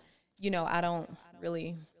 I don't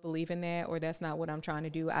really believe in that, or that's not what I'm trying to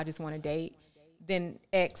do, I just want to date, then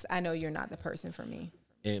X, I know you're not the person for me.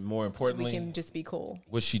 And more importantly, We can just be cool.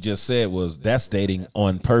 what she just said was that's dating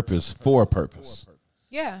on purpose for a purpose.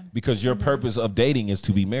 Yeah, Because your purpose of dating is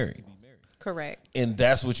to be married. correct. And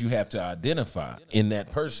that's what you have to identify in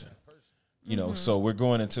that person. So we're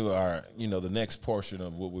going into our, the next portion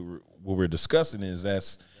of what we're discussing is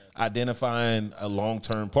that's identifying a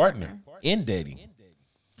long-term partner in dating.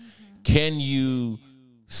 Can you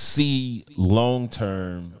see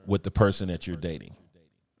long-term with the person that you're dating?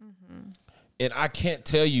 And I can't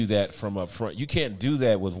tell you that from up front. You can't do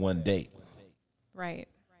that with one date. Right.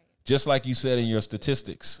 Just like you said in your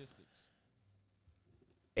statistics,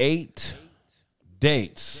 8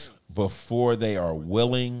 dates before they are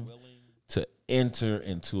willing to enter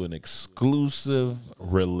into an exclusive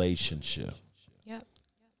relationship. Yep.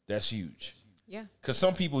 That's huge. Yeah. Because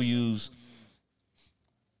some people use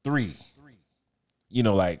 3.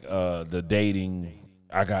 Like the dating,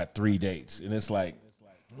 I got 3 dates. And it's like,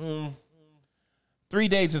 3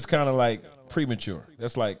 dates is kind of like premature.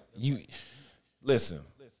 That's like, listen.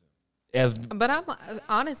 But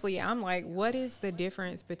I'm like, what is the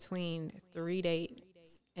difference between 3 dates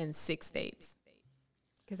and 6 dates?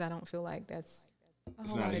 Because I don't feel like that's a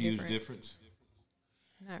It's whole not lot a of huge difference. difference.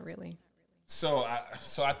 Not really. So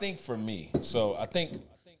I think for me, Because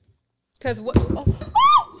what? Oh.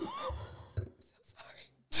 I'm so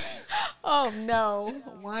sorry. Oh no!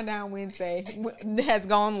 Wind down Wednesday has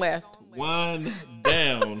gone left. wind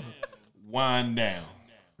down.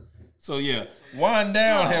 So yeah, wind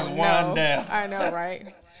down has wind down. I know,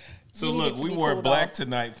 right? So You look, need to we be wore cooled black off.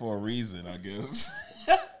 tonight for a reason, I guess.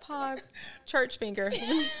 Pause. Church finger.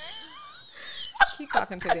 Keep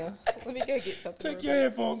talking to them. Let me go get something. Take your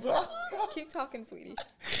headphones off. Keep talking, sweetie.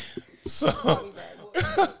 So,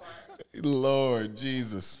 Lord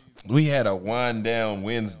Jesus, we had a wind down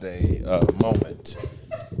Wednesday moment,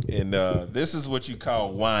 and this is what you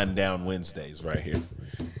call wind down Wednesdays right here.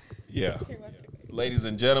 Yeah, ladies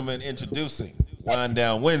and gentlemen, introducing wind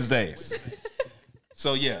down Wednesdays.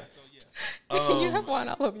 So yeah, You have one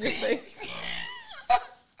all over your face.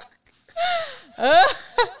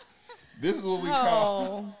 this is what we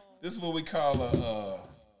call. This is what we call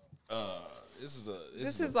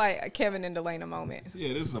This is like a Kevin and Delana moment.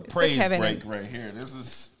 Yeah, this is a praise Kevin break right here.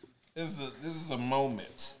 This is a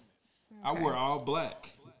moment. I wear all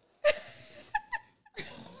black.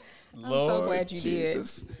 I'm so glad you did.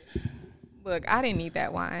 Look, I didn't need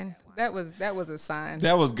that wine. That was a sign.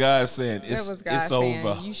 That was God saying That was God it's saying,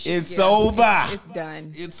 over. you should- It's yeah, over. It's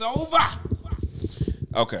done. It's over.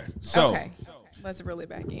 Okay, so Okay, let's reel it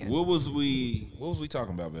back in. what was we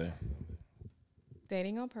talking about, man?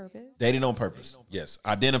 Dating on purpose. Dating on purpose. Yes,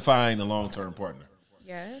 identifying the long-term partner.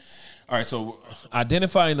 Yes. All right, so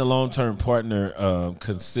identifying the long-term partner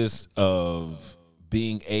consists of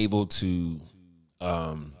being able to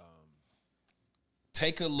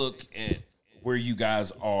take a look at where you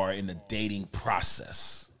guys are in the dating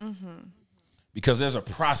process. Because there's a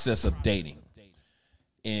process of dating.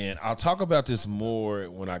 And I'll talk about this more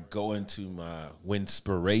when I go into my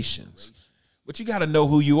winspirations. But you got to know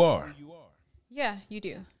who you are. Yeah, you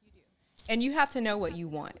do. And you have to know what you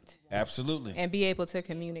want Absolutely. and be able to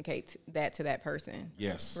communicate that to that person.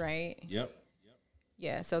 Yes. Right? Yep.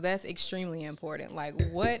 Yeah, so that's extremely important. Like,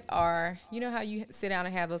 what are, how you sit down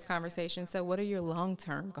and have those conversations? So what are your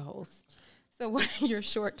long-term goals? So what are your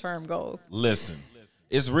short-term goals? Listen,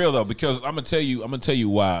 it's real though, because I'm gonna tell you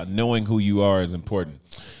why knowing who you are is important.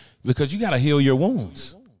 Because you gotta heal your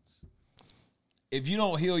wounds. If you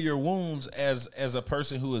don't heal your wounds as a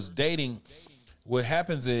person who is dating, what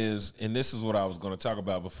happens is, and this is what I was gonna talk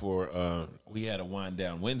about before we had a wind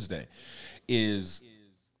down Wednesday, is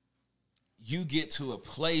you get to a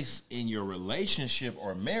place in your relationship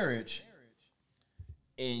or marriage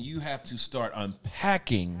and you have to start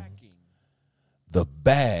unpacking the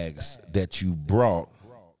bags that you brought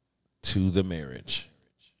to the marriage.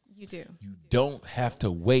 You do. You don't have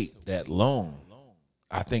to wait that long.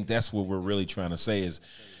 I think that's what we're really trying to say is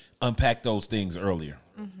unpack those things earlier.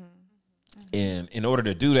 And in order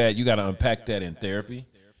to do that, you got to unpack that in therapy.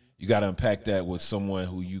 You got to unpack that with someone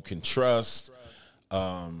who you can trust.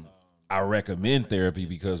 I recommend therapy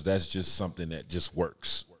because that's just something that just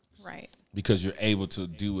works. Right. Because you're able to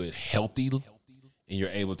do it healthy and you're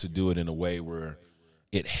able to do it in a way where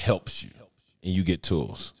it helps you and you get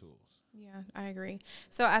tools. Yeah, I agree.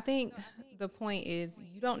 So I think the point is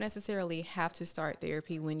you don't necessarily have to start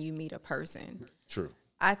therapy when you meet a person. True.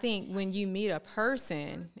 I think when you meet a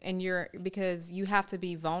person and because you have to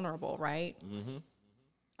be vulnerable, right?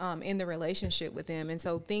 In the relationship with them. And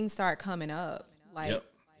so things start coming up like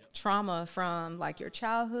trauma from like your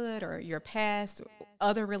childhood or your past,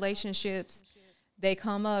 other relationships, they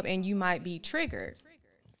come up and you might be triggered.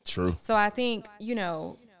 True. So I think,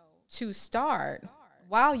 to start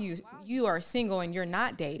while you are single and you're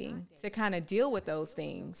not dating, to kind of deal with those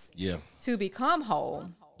things. Yeah. To become whole.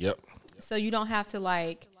 Yep. So you don't have to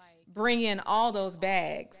like bring in all those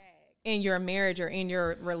bags in your marriage or in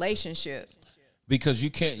your relationship. Because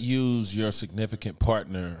you can't use your significant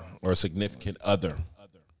partner or significant other.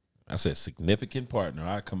 I said significant partner.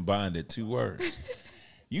 I combined it, 2 words.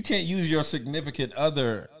 You can't use your significant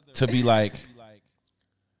other to be like,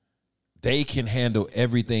 they can handle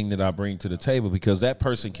everything that I bring to the table because that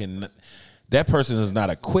person is not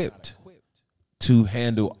equipped to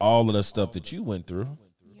handle all of the stuff that you went through.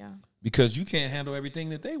 Yeah. Because you can't handle everything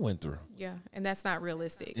that they went through. Yeah. And that's not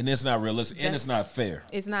realistic. And it's not realistic. And it's not fair.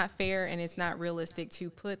 It's not fair and it's not realistic to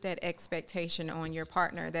put that expectation on your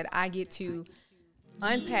partner that I get to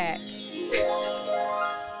unpack.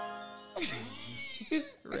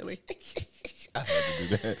 Really? I had to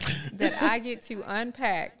do that. That I get to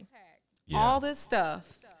unpack all this stuff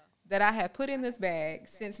that I have put in this bag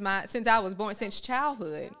since I was born, since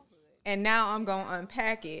childhood. And now I'm going to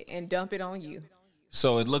unpack it and dump it on you.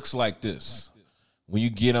 So it looks like this. When you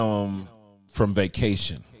get home from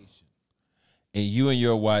vacation and you and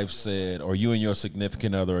your wife said, or you and your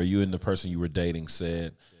significant other, or you and the person you were dating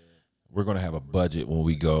said, we're going to have a budget when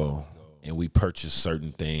we go and we purchase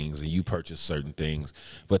certain things and you purchase certain things,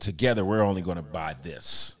 but together we're only going to buy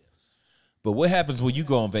this. But what happens when you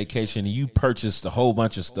go on vacation and you purchased a whole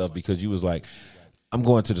bunch of stuff because you was like, I'm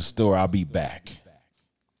going to the store, I'll be back.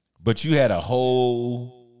 But you had a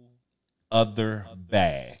whole other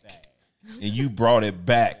bag and you brought it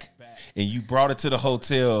back and you brought it to the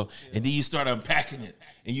hotel and then you start unpacking it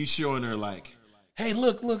and you showing her like, hey,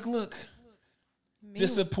 look,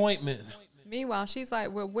 disappointment. Meanwhile, she's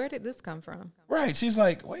like, well, where did this come from? Right. She's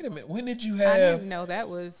like, wait a minute. When did you I have, didn't know that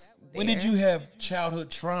was there. when did you have childhood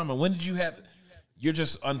trauma? When did you have, you're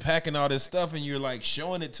just unpacking all this stuff and you're like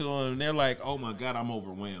showing it to them and they're like, oh my God, I'm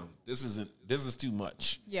overwhelmed. This is too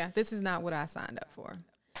much. Yeah, this is not what I signed up for.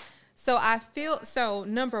 So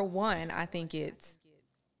number one, I think it's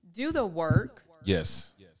do the work.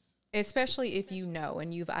 Yes. Especially if you know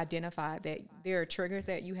and you've identified that there are triggers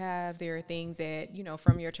that you have, there are things that,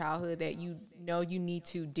 from your childhood that you need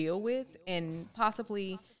to deal with and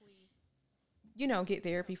possibly, get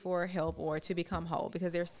therapy for help or to become whole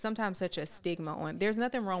because there's sometimes such a stigma on. There's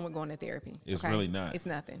nothing wrong with going to therapy. It's really not. It's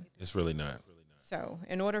nothing. It's really not. So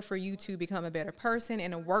in order for you to become a better person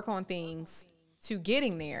and to work on things to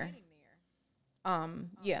getting there,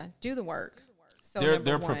 do the work. So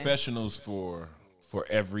there are professionals for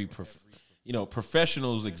every,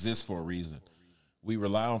 professionals exist for a reason. We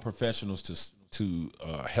rely on professionals to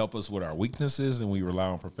help us with our weaknesses, and we rely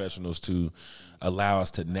on professionals to allow us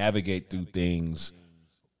to navigate through things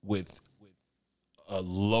with a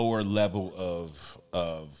lower level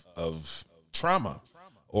of trauma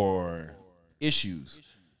or issues.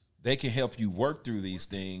 They can help you work through these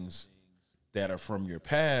things that are from your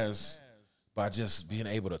past by just being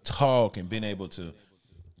able to talk and being able to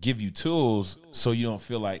give you tools so you don't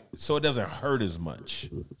feel like, so it doesn't hurt as much.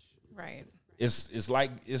 Right.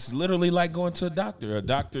 It's literally like going to a doctor. A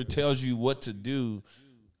doctor tells you what to do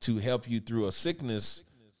to help you through a sickness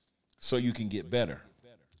so you can get better.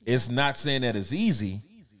 It's not saying that it's easy.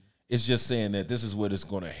 It's just saying that this is what is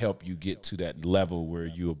going to help you get to that level where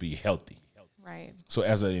you'll be healthy. Right. So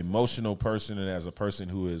as an emotional person and as a person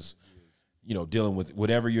who is, dealing with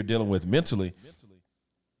whatever you're dealing with mentally,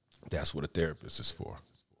 that's what a therapist is for.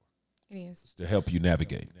 It is. To help you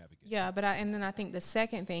navigate. Yeah, but then I think the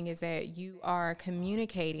second thing is that you are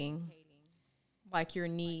communicating like your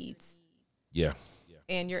needs. Yeah.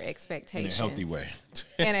 And your expectations. In a healthy way.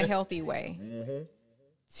 In a healthy way. Mm-hmm.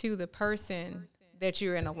 To the person that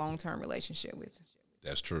you're in a long-term relationship with.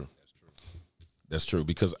 That's true. That's true.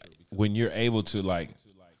 Because when you're able to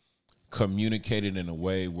communicate it in a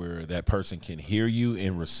way where that person can hear you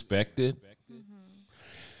and respect it.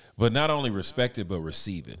 But not only respect it, but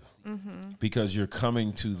receive it. Because you're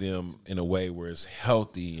coming to them in a way where it's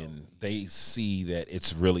healthy and they see that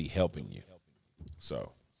it's really helping you.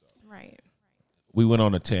 So, Right. we went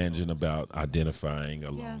on a tangent about identifying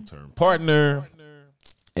a long-term partner.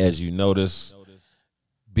 As you notice,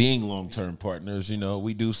 being long-term partners,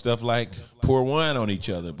 we do stuff like pour wine on each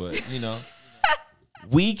other, but,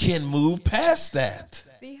 we can move past that.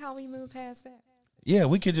 See how we move past that? Yeah,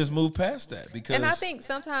 we can just move past that because. And I think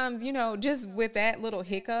sometimes, just with that little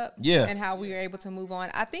hiccup and how we were able to move on,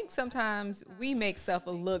 I think sometimes we make stuff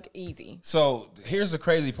look easy. So here's the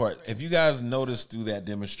crazy part. If you guys noticed through that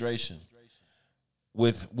demonstration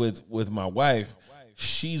with my wife,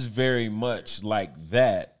 she's very much like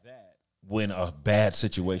that when a bad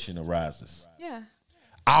situation arises. Yeah.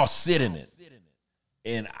 I'll sit in it.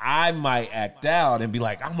 And I might act out and be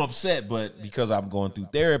like, I'm upset, but because I'm going through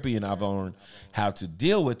therapy and I've learned how to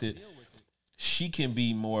deal with it, she can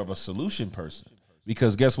be more of a solution person.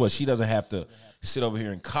 Because guess what? She doesn't have to sit over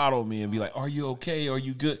here and coddle me and be like, are you okay? Are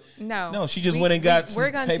you good? No, she just went and got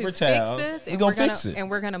some paper towels. We're going to fix this, and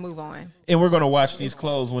we're going to move on. And we're going to wash these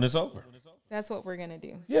clothes when it's over. That's what we're going to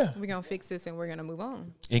do. Yeah. We're going to fix this, and we're going to move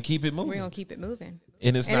on. And keep it moving. We're going to keep it moving.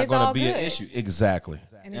 And it's not going to be an issue. Exactly.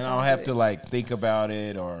 And I don't have to think about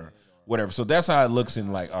it or whatever. So that's how it looks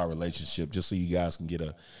in our relationship, just so you guys can get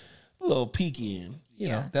a little peek in. You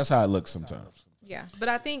know, that's how it looks sometimes. Yeah. But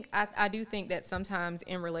I think, I do think that sometimes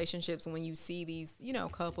in relationships, when you see these,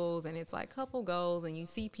 couples and it's like couple goals and you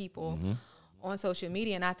see people on social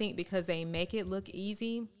media, and I think because they make it look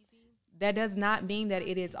easy, that does not mean that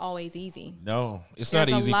it is always easy. No, it's not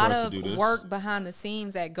easy for us to do this. There's a lot of work behind the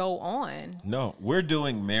scenes that go on. No, we're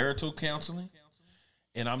doing marital counseling,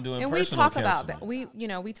 and I'm doing personal counseling. And we talk about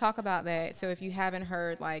that. We talk about that. So if you haven't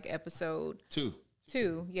heard episode 2,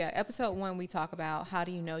 episode 1, we talk about how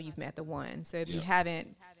do you know you've met the one. So if you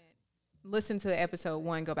haven't listened to episode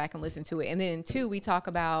 1, go back and listen to it. And then 2, we talk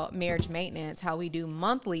about marriage maintenance, how we do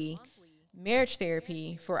monthly marriage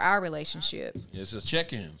therapy for our relationship. It's a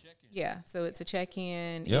check-in. Yeah, so it's a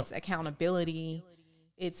check-in, Yep. It's accountability,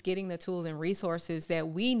 it's getting the tools and resources that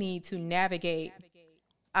we need to navigate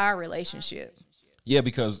our relationship. Yeah,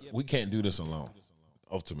 because we can't do this alone.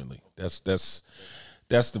 Ultimately, that's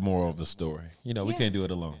the moral of the story. We can't do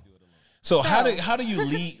it alone. So how do you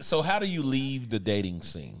leave? So how do you leave the dating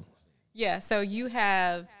scene? Yeah, so you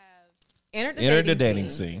have entered the dating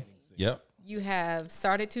scene. Yep. You have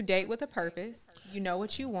started to date with a purpose. You know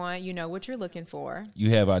what you want. You know what you're looking for. You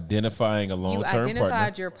have identifying a long-term partner. You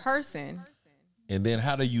identified your person. And then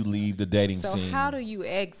how do you leave the dating scene? So how do you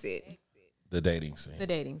exit the dating scene? The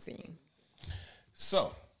dating scene.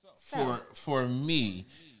 So for me,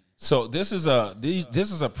 so this is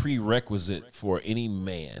a prerequisite for any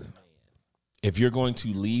man. If you're going to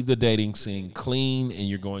leave the dating scene clean and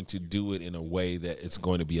you're going to do it in a way that it's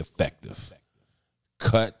going to be effective,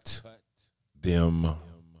 cut them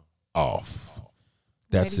off.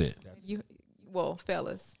 That's it.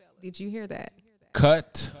 Fellas, did you hear that?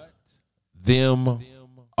 Cut them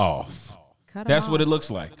off. That's what it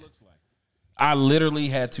looks like. I literally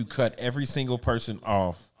had to cut every single person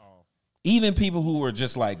off. Even people who were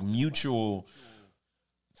just mutual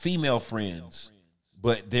female friends,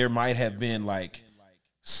 but there might have been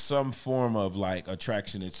some form of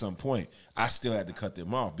attraction at some point. I still had to cut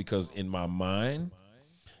them off because in my mind,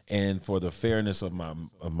 and for the fairness of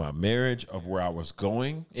my marriage, of where I was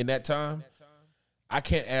going in that time, I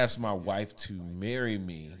can't ask my wife to marry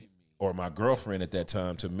me or my girlfriend at that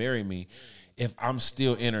time to marry me if I'm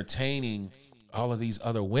still entertaining all of these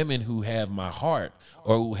other women who have my heart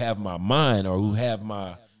or who have my mind or who have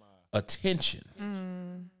my attention.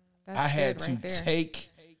 I had to take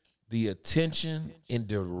the attention and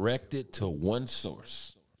direct it to one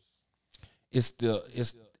source. It's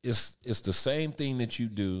the same thing that you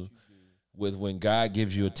do with when God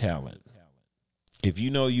gives you a talent. If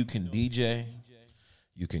you know you can DJ,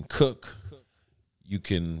 you can cook, you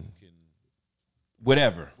can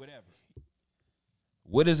whatever.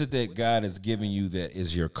 What is it that God has given you that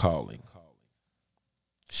is your calling?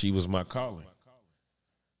 She was my calling.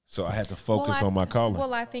 So I had to focus on my calling.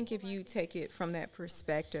 Well, I think if you take it from that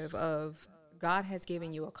perspective of God has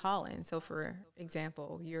given you a calling. So for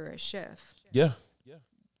example, you're a chef. Yeah.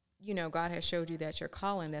 God has showed you that you're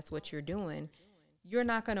calling, that's what you're doing. You're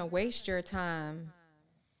not going to waste your time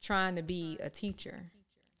trying to be a teacher,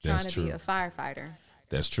 trying to be a firefighter.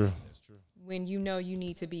 That's true. When you know you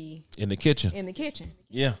need to be in the kitchen.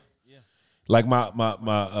 Yeah. Like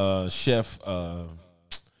my chef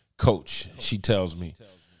coach, she tells me,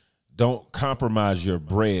 don't compromise your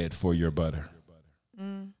bread for your butter.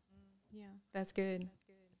 Yeah, that's good.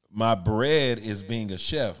 My bread is being a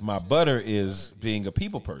chef. My butter is being a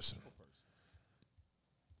people person.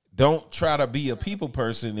 Don't try to be a people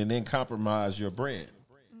person and then compromise your bread.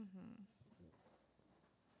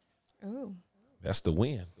 Ooh. That's the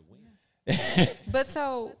win. But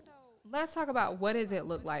so let's talk about what does it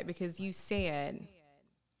look like, because you said,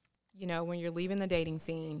 you know, when you're leaving the dating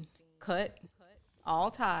scene, cut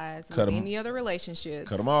all ties with any other relationships.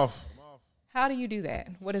 Cut them off. How do you do that?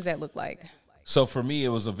 What does that look like? So for me, it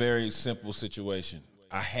was a very simple situation.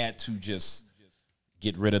 I had to just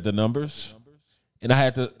get rid of the numbers, and I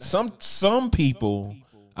had to some people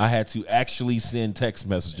I had to actually send text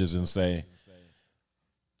messages and say,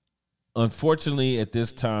 unfortunately, at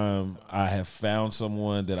this time, I have found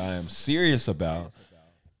someone that I am serious about,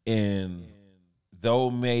 and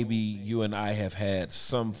though maybe you and I have had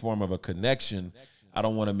some form of a connection, I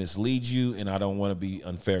don't want to mislead you, and I don't want to be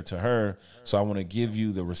unfair to her. So I want to give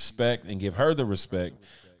you the respect and give her the respect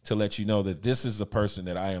to let you know that this is the person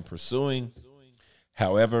that I am pursuing.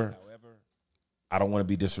 However, I don't want to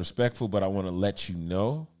be disrespectful, but I want to let you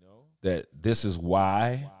know that this is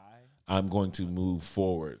why I'm going to move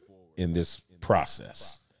forward in this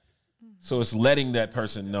process. So it's letting that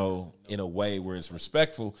person know in a way where it's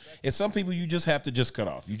respectful. And some people you just have to just cut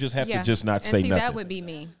off. You just have to just not say nothing. That would be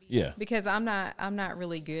me. Yeah. Because I'm not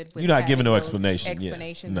really good with You're not giving no those explanation.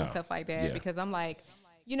 explanations No. and stuff like that. Yeah. Because I'm like,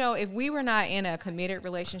 you know, if we were not in a committed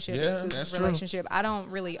relationship, exclusive that's true. relationship, I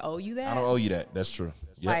don't really owe you that. I don't owe you that. That's true.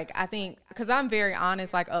 Yep. Like, I think, because I'm very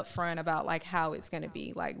honest, like, upfront about, like, how it's going to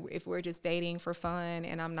be. Like, if we're just dating for fun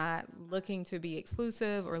and I'm not looking to be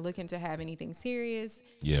exclusive or looking to have anything serious,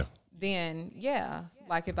 Yeah. then, yeah,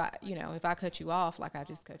 like, if I cut you off, like, I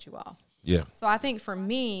just cut you off. Yeah. So I think for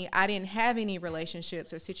me, I didn't have any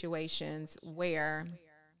relationships or situations where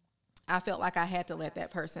I felt like I had to let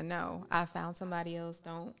that person know. I found somebody else,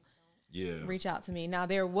 don't reach out to me. Now,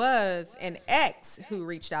 there was an ex who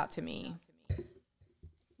reached out to me,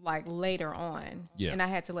 like, later on. Yeah. And I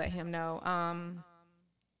had to let him know,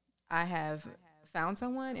 I have found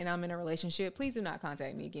someone and I'm in a relationship. Please do not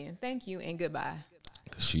contact me again. Thank you and goodbye.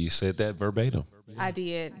 She said that verbatim. I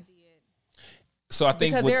did. So I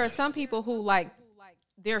think because there are some people who, like,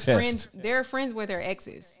 they're friends with their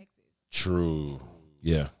exes. True.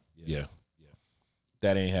 Yeah. Yeah.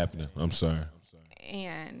 That ain't happening. I'm sorry.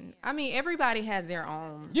 And I mean, everybody has their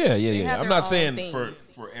own. Yeah. have I'm their not own saying things.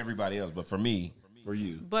 for everybody else, but for me, for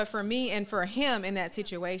you. But for me and for him in that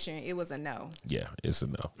situation, it was a no. Yeah, it's a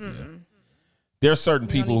no. Yeah. There are certain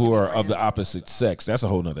people who are of the opposite sex. That's a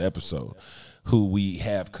whole nother episode. Who we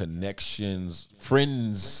have connections,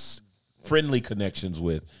 friendly connections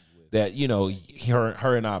with. That, you know,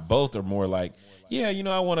 her and I both are more like, yeah, you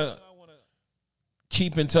know, I want to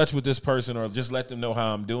keep in touch with this person or just let them know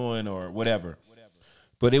how I'm doing or whatever.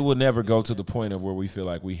 But it will never go to the point of where we feel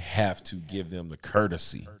like we have to give them the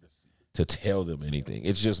courtesy to tell them anything.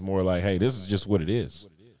 It's just more like, hey, this is just what it is.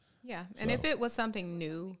 Yeah. And if it was something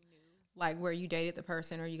new, like where you dated the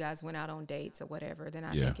person or you guys went out on dates or whatever, then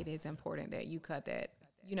I think it is important that you cut that,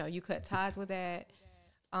 you know, you cut ties with that,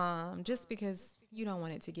 just because you don't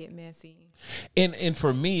want it to get messy. And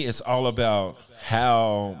for me, it's all about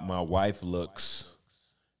how my wife looks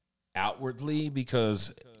outwardly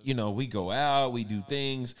because, you know, we go out, we do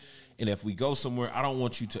things, and if we go somewhere, I don't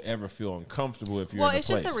want you to ever feel uncomfortable if you're in a place.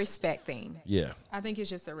 Well, it's just a respect thing. Yeah. I think it's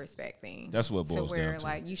just a respect thing. That's what it boils down to.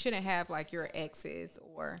 Like, you shouldn't have, like, your exes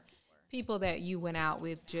or people that you went out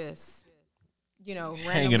with just, you know,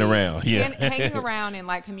 hanging around. Yeah. hanging around and,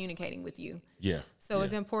 like, communicating with you. Yeah. So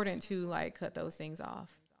it's important to, like, cut those things off.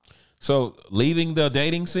 So leaving the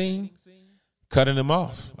dating scene, cutting them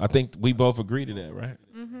off. I think we both agree to that, right?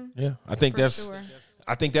 Mm-hmm. Yeah. I think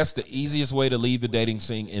I think that's the easiest way to leave the dating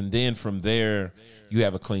scene, and then from there, you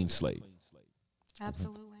have a clean slate.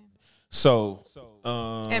 Absolutely. So,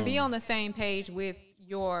 and be on the same page with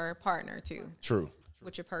your partner too. True.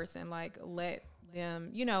 With your person, like, let them,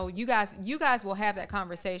 you know, you guys will have that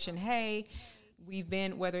conversation. Hey, we've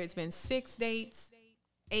been, whether it's been 6 dates,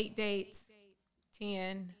 8 dates,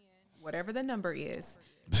 10, whatever the number is.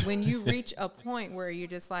 When you reach a point where you're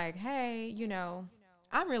just like, hey, you know,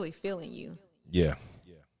 I'm really feeling you. Yeah.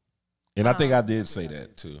 And I think I did say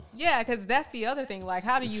that too. Yeah, because that's the other thing. Like,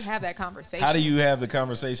 how do you have that conversation? How do you have the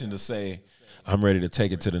conversation to say, I'm ready to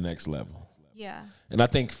take it to the next level? Yeah. And I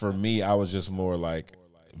think for me, I was just more like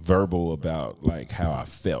verbal about like how I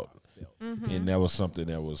felt. Mm-hmm. And that was something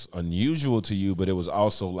that was unusual to you, but it was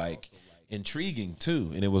also like intriguing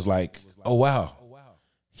too. And it was like, oh, wow,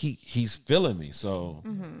 he's feeling me. So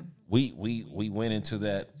we went into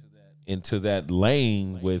that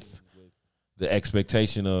lane with the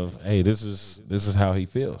expectation of, hey, this is how he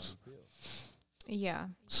feels. Yeah.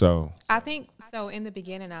 So I think so. In the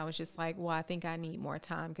beginning, I was just like, well, I think I need more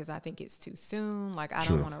time because I think it's too soon. Like, I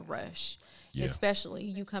True. don't want to rush, Yeah. especially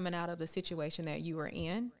you coming out of the situation that you were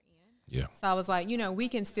in. yeah. So I was like, we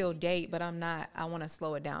can still date, but I want to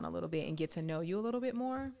slow it down a little bit and get to know you a little bit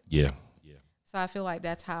more. Yeah. So I feel like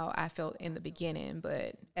that's how I felt in the beginning.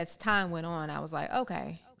 But as time went on, I was like,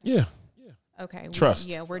 okay, Yeah. Trust.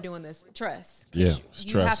 we're doing this. Trust. Yeah. You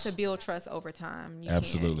Trust. have to build trust over time. You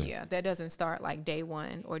Absolutely. Can't, that doesn't start like day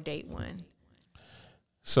one or date one.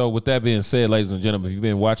 So with that being said, ladies and gentlemen, if you've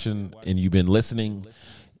been watching and you've been listening,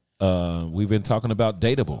 we've been talking about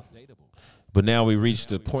Dateable. But now we reached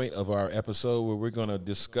the point of our episode where we're going to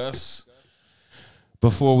discuss,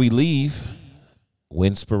 before we leave,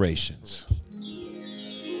 Winspirations.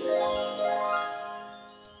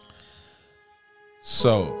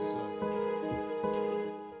 So,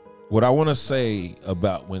 what I want to say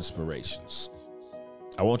about Winspirations,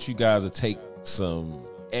 I want you guys to take some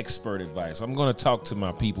expert advice. I'm going to talk to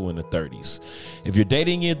my people in the 30s. If you're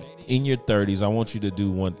dating in your 30s, I want you to do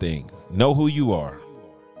one thing. Know who you are.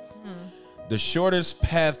 The shortest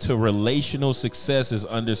path to relational success is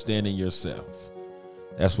understanding yourself.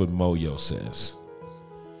 That's what Moyo says.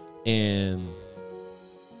 And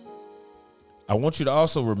I want you to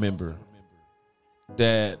also remember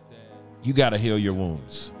that you got to heal your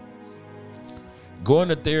wounds. Going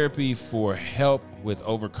to therapy for help with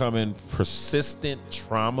overcoming persistent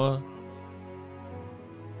trauma.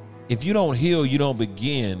 If you don't heal, you don't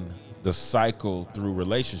begin the cycle through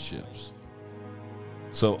relationships.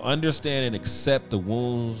 So understand and accept the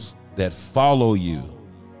wounds that follow you.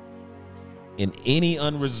 And any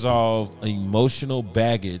unresolved emotional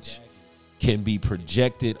baggage can be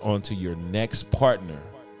projected onto your next partner.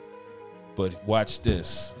 But watch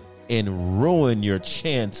this, and ruin your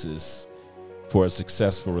chances for a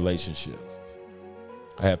successful relationship.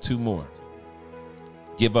 I have two more.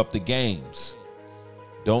 Give up the games.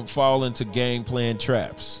 Don't fall into game plan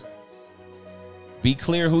traps. Be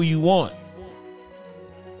clear who you want.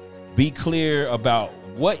 Be clear about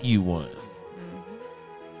what you want.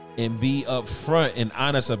 And be upfront and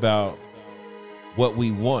honest about what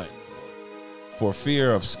we want, for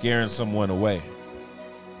fear of scaring someone away.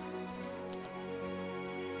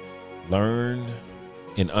 Learn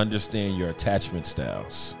and understand your attachment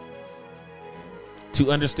styles.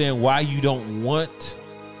 To understand why you don't want,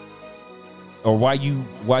 or why you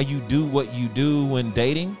do what you do when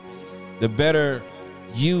dating, the better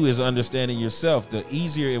you is understanding yourself, the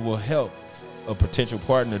easier it will help a potential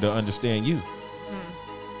partner to understand you.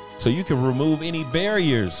 So you can remove any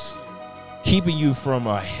barriers keeping you from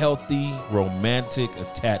a healthy romantic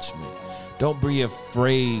attachment. Don't be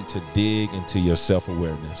afraid to dig into your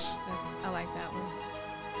self-awareness. I like that one.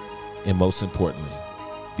 And most importantly,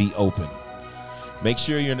 be open. Make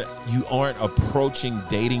sure you aren't approaching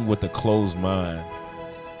dating with a closed mind.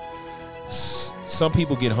 Some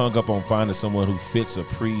people get hung up on finding someone who fits a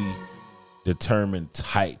predetermined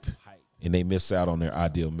type, and they miss out on their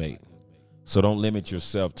ideal mate. So don't limit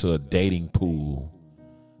yourself to a dating pool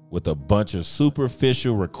with a bunch of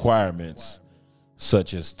superficial requirements,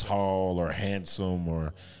 such as tall or handsome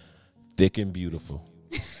or thick and beautiful.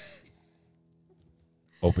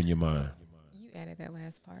 Open your mind. You added that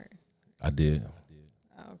last part. I did.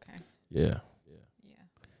 Oh, okay. Yeah. Yeah.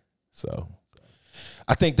 So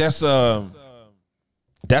I think that's our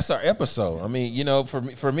episode. I mean,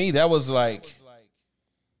 for me that was like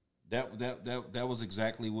that was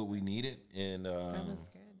exactly what we needed, and That was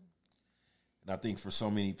good. and I think for so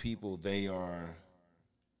many people they're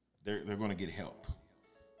going to get help.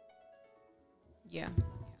 Yeah.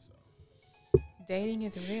 Dating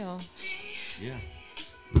is real. Yeah.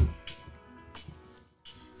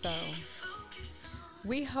 So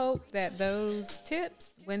we hope that those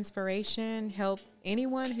tips, Winspiration, help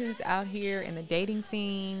anyone who's out here in the dating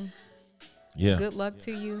scene. Yeah. Good luck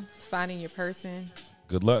to you finding your person.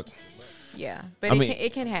 Good luck. Yeah, but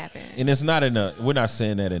it can happen. And it's not we're not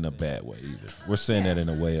saying that in a bad way either. We're saying that in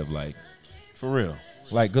a way of like, for real,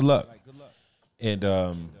 like good luck. And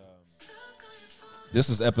this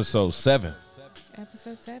is episode 7.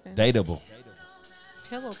 Episode 7. Dateable.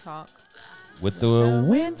 Pillow talk. With the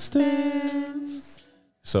Winstons.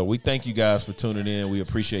 So we thank you guys for tuning in. We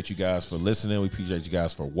appreciate you guys for listening. We appreciate you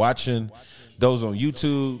guys for watching. Those on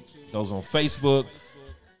YouTube, those on Facebook,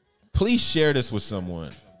 please share this with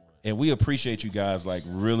someone. And we appreciate you guys like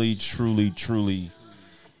really, truly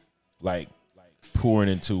like pouring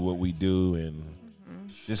into what we do. And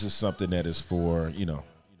this is something that is for,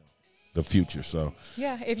 the future. So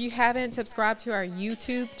Yeah, if you haven't subscribed to our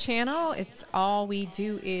YouTube channel, it's All We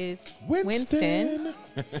Do Is Winston.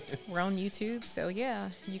 We're on YouTube, so yeah,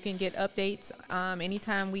 you can get updates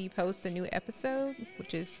anytime we post a new episode,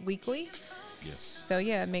 which is weekly. Yes. So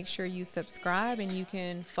yeah, make sure you subscribe, and you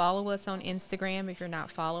can follow us on Instagram if you're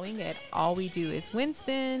not following at All We Do Is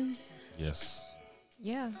Winston. Yes.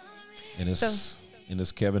 Yeah. And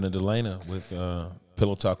it's Kevin and Delana with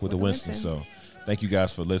Pillow Talk with the Winston. So thank you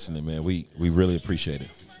guys for listening, man. We really appreciate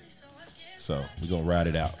it. So we're gonna ride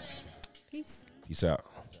it out. Peace. Peace out.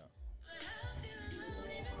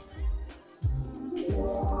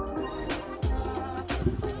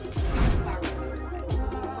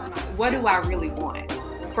 What do I really want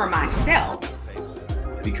for myself?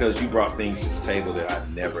 Because you brought things to the table that I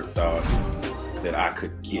never thought that I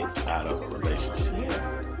could get out of a relationship.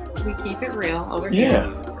 We keep it real over here.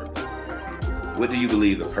 What do you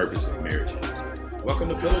believe the purpose of marriage is? Welcome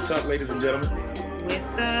to Pillow Talk, ladies and gentlemen.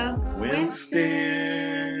 With the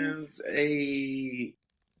Winstons. Hey.